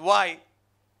Goliath. Why?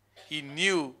 He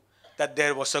knew that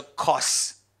there was a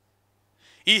cause.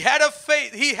 He had the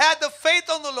faith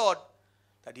on the Lord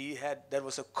that there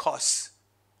was a cause.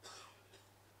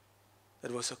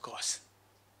 There was a cause.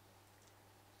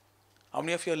 How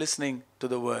many of you are listening to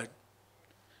the word?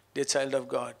 Dear child of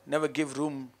God, never give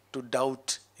room to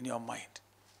doubt in your mind.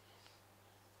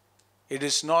 It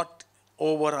is not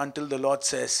over until the Lord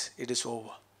says it is over.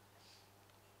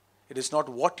 It is not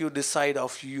what you decide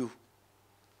of you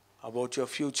about your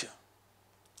future.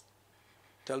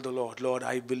 Tell the Lord, Lord,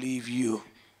 I believe you.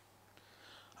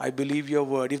 I believe your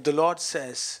word. If the Lord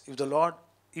says,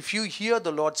 if you hear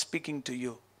the Lord speaking to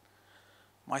you,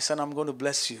 my son, I'm going to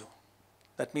bless you.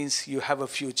 That means you have a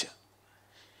future.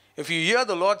 If you hear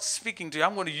the Lord speaking to you,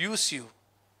 I'm going to use you.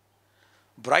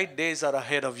 Bright days are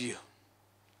ahead of you.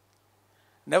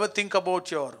 Never think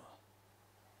about your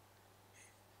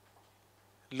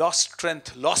lost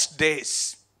strength, lost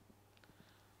days.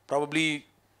 Probably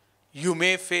you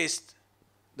may face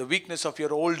the weakness of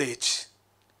your old age.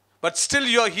 But still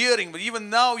you're hearing, but even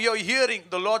now you're hearing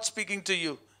the Lord speaking to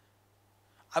you.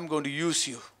 I'm going to use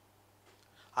you.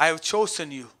 I have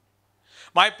chosen you.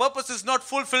 My purpose is not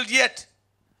fulfilled yet.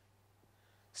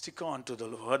 Stick on to the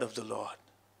word of the Lord.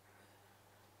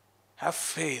 Have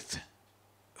faith.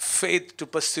 Faith to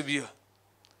persevere.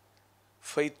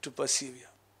 Faith to persevere.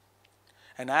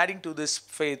 And adding to this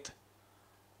faith,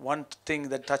 one thing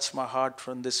that touched my heart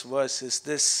from this verse is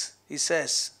this. He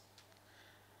says,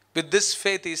 with this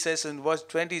faith, he says in verse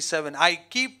 27, I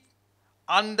keep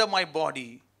under my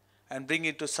body and bring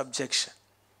it to subjection.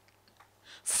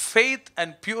 Faith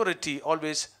and purity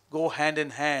always go hand in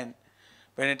hand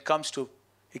when it comes to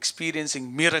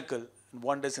experiencing miracle and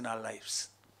wonders in our lives.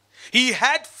 He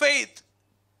had faith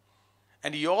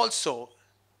and he also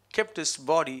kept his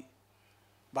body.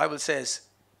 Bible says,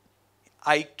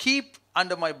 I keep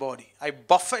under my body. I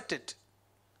buffet it.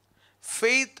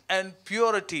 Faith and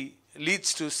purity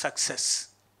leads to success.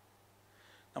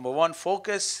 Number one,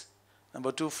 focus.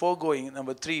 Number two, foregoing.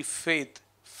 Number three, faith.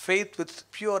 Faith with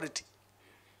purity.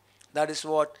 That is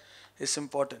what is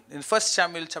important. In 1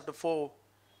 Samuel chapter 4,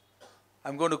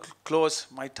 I'm going to close.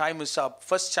 My time is up.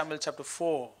 1 Samuel chapter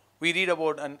 4, we read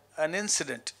about an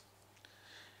incident.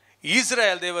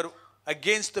 Israel, they were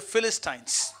against the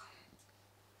Philistines.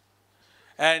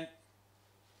 And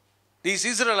these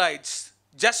Israelites,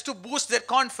 just to boost their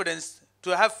confidence,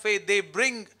 to have faith, they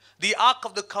bring the Ark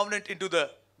of the Covenant into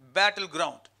the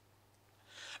battleground.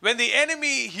 When the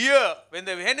enemy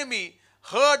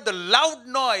heard the loud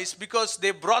noise because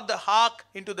they brought the ark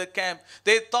into the camp,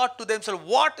 they thought to themselves,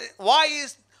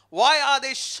 why are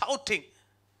they shouting?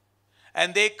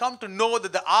 And they come to know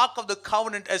that the Ark of the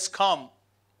Covenant has come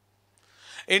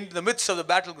in the midst of the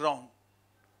battleground.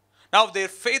 Now their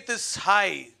faith is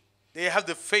high. They have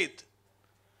the faith.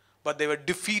 But they were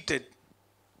defeated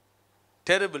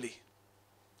terribly.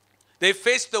 They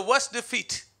faced the worst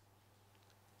defeat.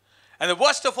 And the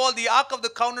worst of all, the Ark of the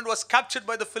Covenant was captured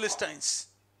by the Philistines.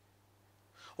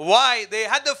 Why? They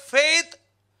had the faith,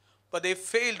 but they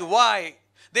failed. Why?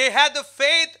 They had the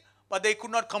faith, but they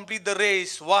could not complete the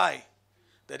race. Why?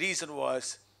 The reason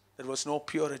was there was no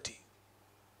purity.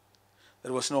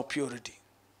 There was no purity.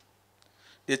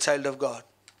 Dear child of God,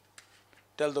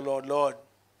 tell the Lord, Lord,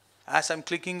 as I'm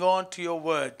clicking on to your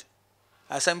word,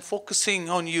 as I'm focusing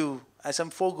on you, as I'm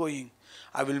foregoing,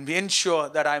 I will ensure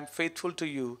that I am faithful to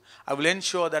you. I will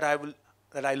ensure that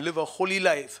I live a holy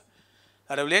life.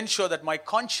 That I will ensure that my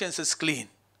conscience is clean.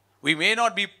 We may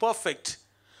not be perfect,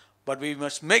 but we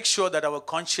must make sure that our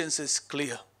conscience is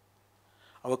clear.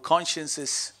 Our conscience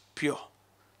is pure.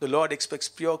 The Lord expects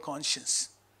pure conscience.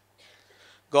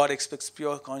 God expects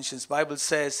pure conscience. Bible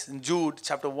says in Jude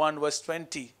chapter 1 verse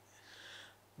 20,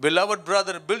 beloved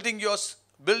brother,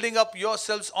 building up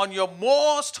yourselves on your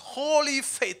most holy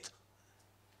faith.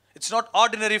 It's not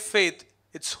ordinary faith,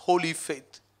 it's holy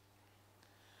faith.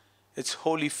 It's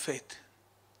holy faith.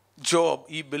 Job,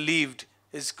 he believed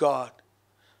his God,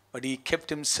 but he kept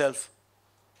himself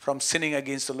from sinning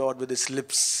against the Lord with his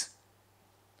lips.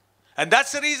 And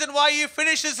that's the reason why he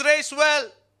finished his race well.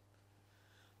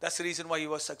 That's the reason why he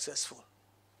was successful.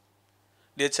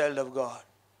 Dear child of God,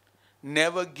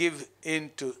 never give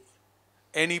in to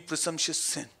any presumptuous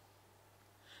sin.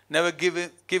 Never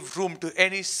give room to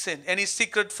any sin, any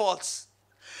secret faults.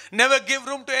 Never give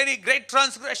room to any great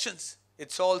transgressions.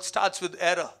 It all starts with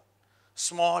error,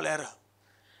 small error.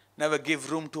 Never give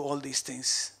room to all these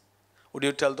things. Would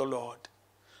you tell the Lord,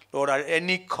 Lord, at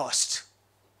any cost,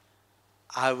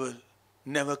 I will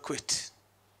never quit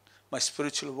my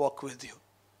spiritual walk with you.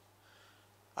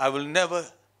 I will never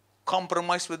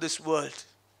compromise with this world.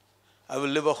 I will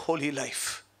live a holy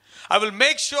life. I will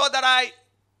make sure that I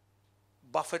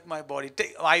buffet my body.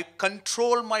 I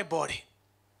control my body.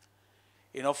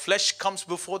 Flesh comes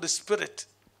before the spirit.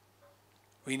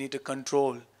 We need to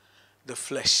control the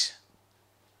flesh.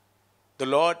 The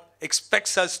Lord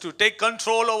expects us to take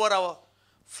control over our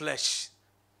flesh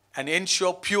and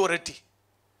ensure purity.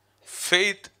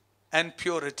 Faith and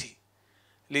purity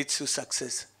leads to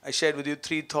success. I shared with you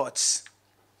 3 thoughts.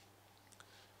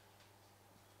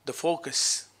 The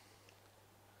focus,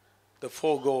 the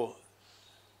forego,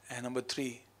 and number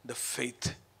 3, the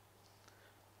faith.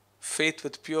 Faith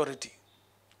with purity.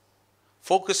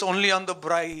 Focus only on the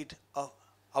bride,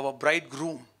 our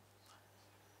bridegroom.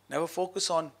 Never focus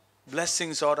on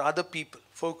blessings or other people.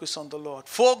 Focus on the Lord.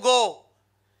 Forego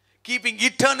keeping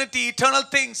eternal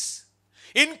things,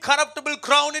 incorruptible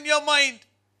crown in your mind.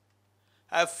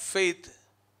 Have faith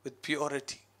with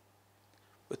purity.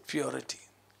 With purity.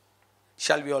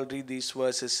 Shall we all read these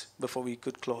verses before we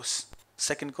could close?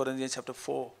 2 Corinthians chapter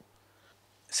 4,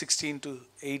 16 to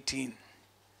 18.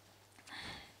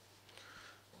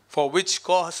 For which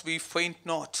cause we faint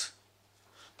not,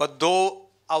 but though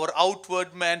our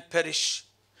outward man perish,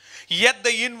 yet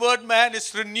the inward man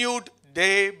is renewed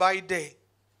day by day.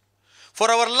 For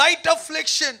our light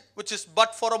affliction, which is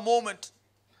but for a moment,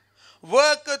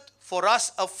 worketh for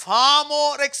us a far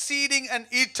more exceeding and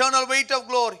eternal weight of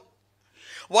glory.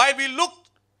 While we look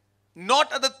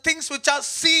not at the things which are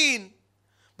seen,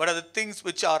 but at the things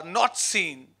which are not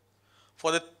seen.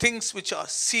 For the things which are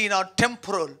seen are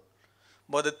temporal,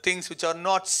 but the things which are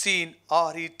not seen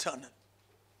are eternal.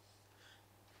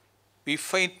 We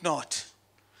faint not.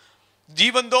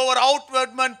 Even though our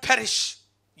outward man perish,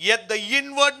 yet the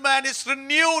inward man is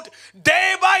renewed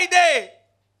day by day.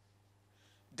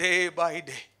 Day by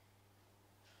day.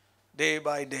 Day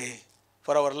by day.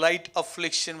 For our light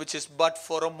affliction, which is but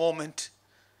for a moment,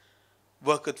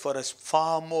 worketh for us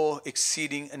far more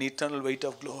exceeding an eternal weight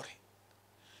of glory.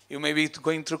 You may be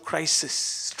going through crisis,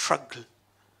 struggle,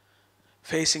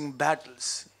 facing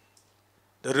battles.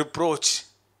 The reproach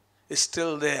is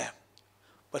still there,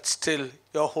 but still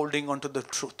you're holding on to the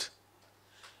truth.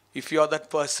 If you're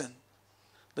that person,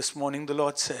 this morning the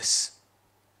Lord says,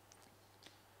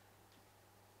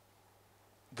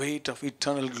 Weight of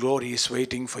eternal glory is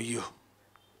waiting for you.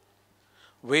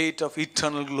 Weight of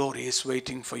eternal glory is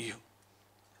waiting for you.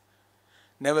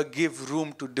 Never give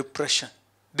room to depression,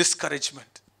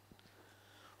 discouragement.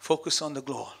 Focus on the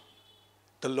goal.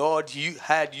 The Lord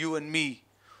had you and me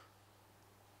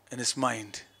in his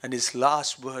mind, and his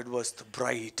last word was the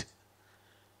bride.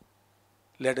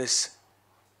 Let us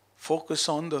focus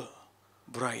on the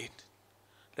bride.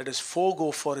 Let us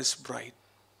forego for his bride.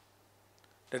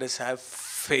 Let us have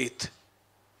faith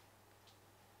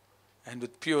and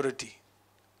with purity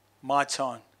march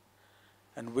on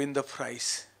and win the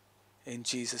prize in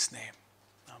Jesus' name.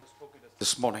 Amen.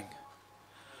 This morning,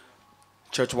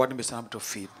 church, why don't we stand up to our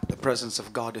feet? The presence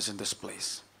of God is in this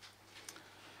place.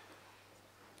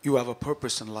 You have a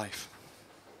purpose in life.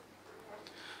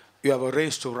 You have a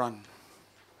race to run.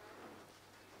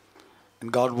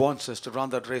 And God wants us to run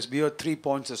that race. We heard 3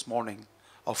 points this morning: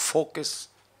 our focus,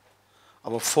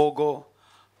 our forego,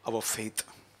 our faith.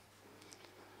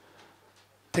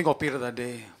 Think of Peter that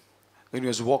day when he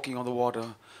was walking on the water,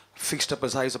 fixed up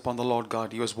his eyes upon the Lord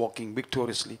God. He was walking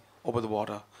victoriously over the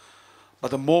water.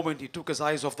 But the moment he took his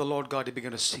eyes off the Lord God, he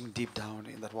began to sink deep down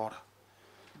in that water.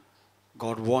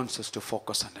 God wants us to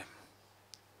focus on him.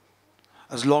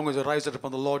 As long as you rise up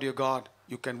upon the Lord your God,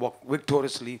 you can walk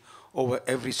victoriously over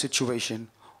every situation,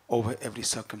 over every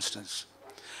circumstance.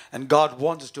 And God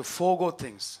wants us to forego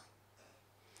things.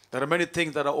 There are many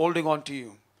things that are holding on to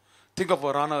you. Think of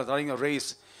a runner running a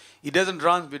race. He doesn't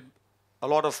run with a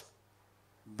lot of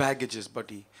baggages, but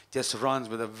he just runs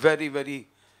with a very, very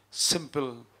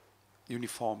simple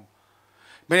uniform.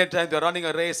 Many times they're running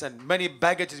a race and many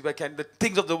baggages we can. The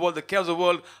things of the world, the cares of the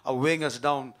world are weighing us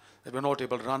down, that we're not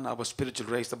able to run our spiritual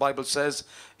race. The Bible says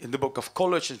in the book of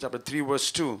Colossians chapter 3 verse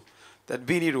 2 that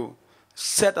we need to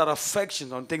set our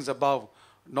affections on things above,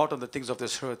 not on the things of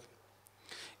this earth.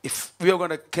 If we are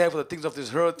going to care for the things of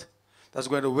this earth, that's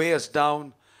going to weigh us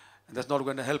down, and that's not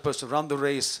going to help us to run the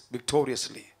race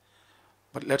victoriously.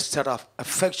 But let's set our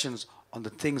affections on the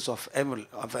things of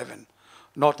heaven,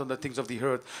 not on the things of the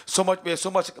earth. We are so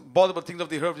much bothered about things of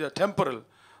the earth which are temporal,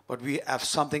 but we have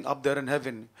something up there in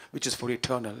heaven which is for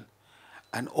eternal.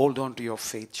 And hold on to your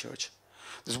faith, church.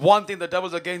 There's one thing the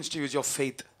devil's against you is your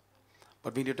faith.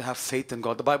 But we need to have faith in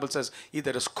God. The Bible says, he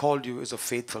that has called you is a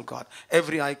faithful God.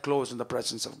 Every eye closed in the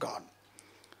presence of God.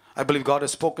 I believe God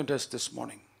has spoken to us this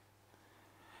morning.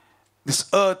 This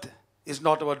earth is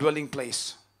not our dwelling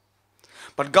place.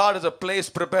 But God has a place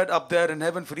prepared up there in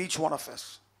heaven for each one of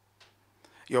us.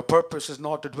 Your purpose is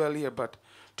not to dwell here, but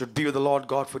to be with the Lord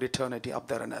God for eternity up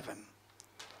there in heaven.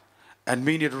 And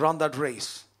we need to run that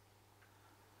race.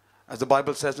 As the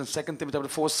Bible says in 2 Timothy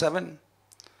 4:7,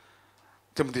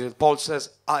 Paul says,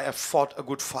 I have fought a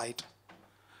good fight.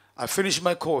 I finished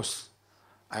my course.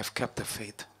 I have kept the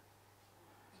faith.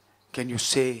 Can you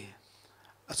say,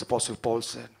 as Apostle Paul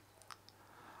said,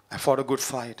 I fought a good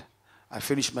fight. I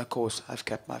finished my course. I've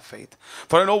kept my faith.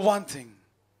 For I know one thing.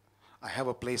 I have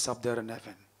a place up there in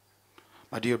heaven.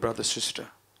 My dear brother, sister.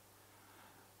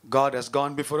 God has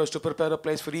gone before us to prepare a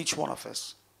place for each one of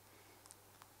us.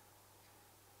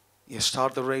 You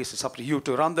start the race. It's up to you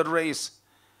to run the race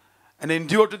and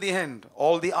endure to the end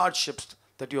all the hardships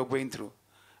that you are going through.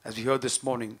 As we heard this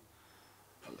morning,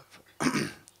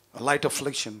 a light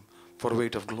affliction for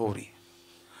weight of glory.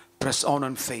 Press on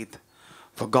in faith,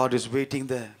 for God is waiting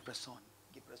there. Press on.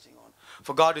 Keep pressing on.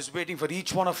 For God is waiting for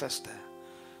each one of us there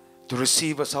to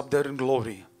receive us up there in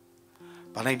glory.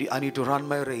 But I need to run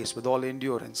my race with all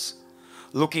endurance,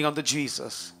 looking unto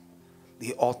Jesus,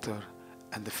 the author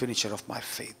and the finisher of my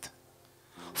faith.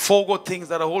 Forgo things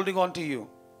that are holding on to you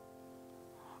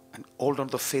and hold on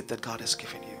to the faith that God has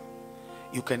given you.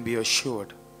 You can be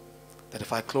assured that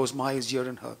if I close my eyes here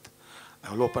on earth,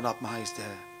 I will open up my eyes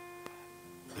there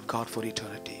with God for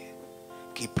eternity.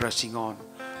 Keep pressing on,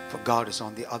 for God is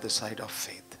on the other side of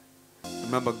faith.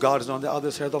 Remember, God is on the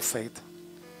other side of faith.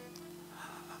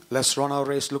 Let's run our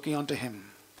race looking unto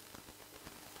Him,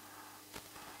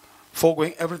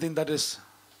 foregoing everything that is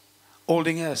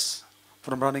holding us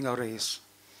from running our race,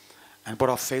 and put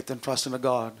our faith and trust in a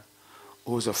God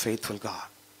who is a faithful God.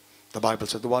 The Bible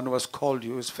says the one who has called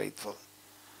you is faithful.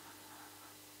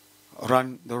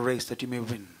 Run the race that you may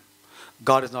win.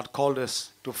 God has not called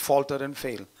us to falter and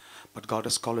fail, but God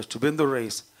has called us to win the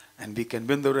race, and we can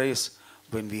win the race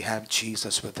when we have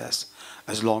Jesus with us,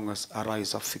 as long as our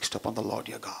eyes are fixed upon the Lord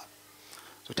your God.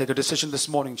 So take a decision this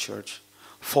morning, church.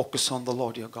 Focus on the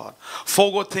Lord your God.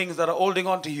 Forgo things that are holding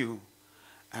on to you,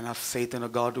 and have faith in a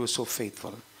God who is so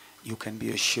faithful. You can be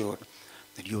assured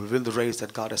that you will win the race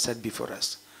that God has set before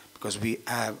us, because we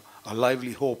have a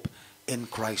lively hope in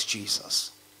Christ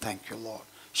Jesus. Thank you, Lord.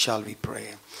 shall we pray.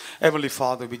 Heavenly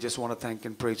Father, we just want to thank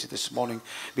and praise you this morning.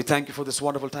 We thank you for this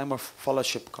wonderful time of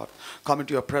fellowship, God. Come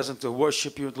into your presence to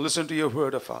worship you, to listen to your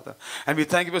word, Father. And we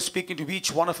thank you for speaking to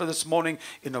each one of us this morning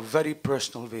in a very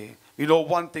personal way. We know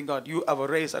one thing, God, you have a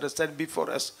race that is set before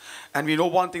us. And we know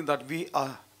one thing, that we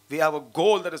have a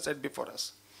goal that is set before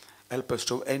us. Help us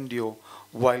to endure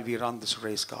while we run this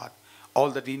race, God. All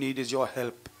that we need is your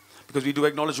help. Because we do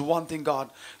acknowledge one thing, God,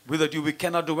 without you we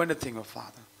cannot do anything, oh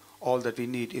Father. All that we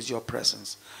need is your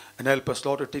presence. And help us,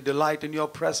 Lord, to take delight in your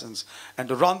presence and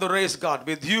to run the race, God,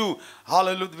 with you.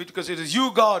 Hallelujah. Because it is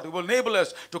you, God, who will enable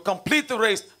us to complete the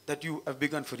race that you have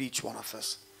begun for each one of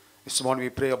us. This morning we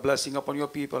pray a blessing upon your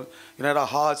people in our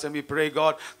hearts, and we pray,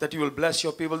 God, that you will bless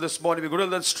your people this morning with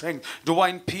good and strength,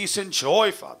 divine peace and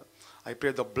joy, Father. I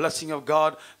pray the blessing of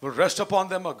God will rest upon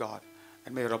them, O God,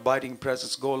 and may your abiding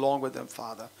presence go along with them,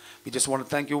 Father. We just want to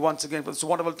thank you once again for this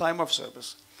wonderful time of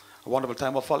service. A wonderful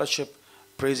time of fellowship,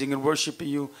 praising and worshiping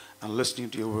you and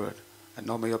listening to your word. And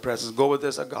now may your presence go with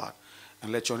us, O God,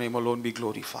 and let your name alone be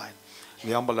glorified. We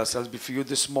humble ourselves before you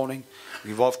this morning.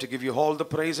 We vow to give you all the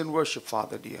praise and worship,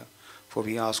 Father dear. For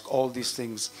we ask all these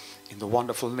things in the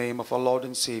wonderful name of our Lord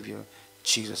and Savior,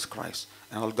 Jesus Christ.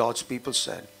 And all God's people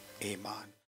said, Amen.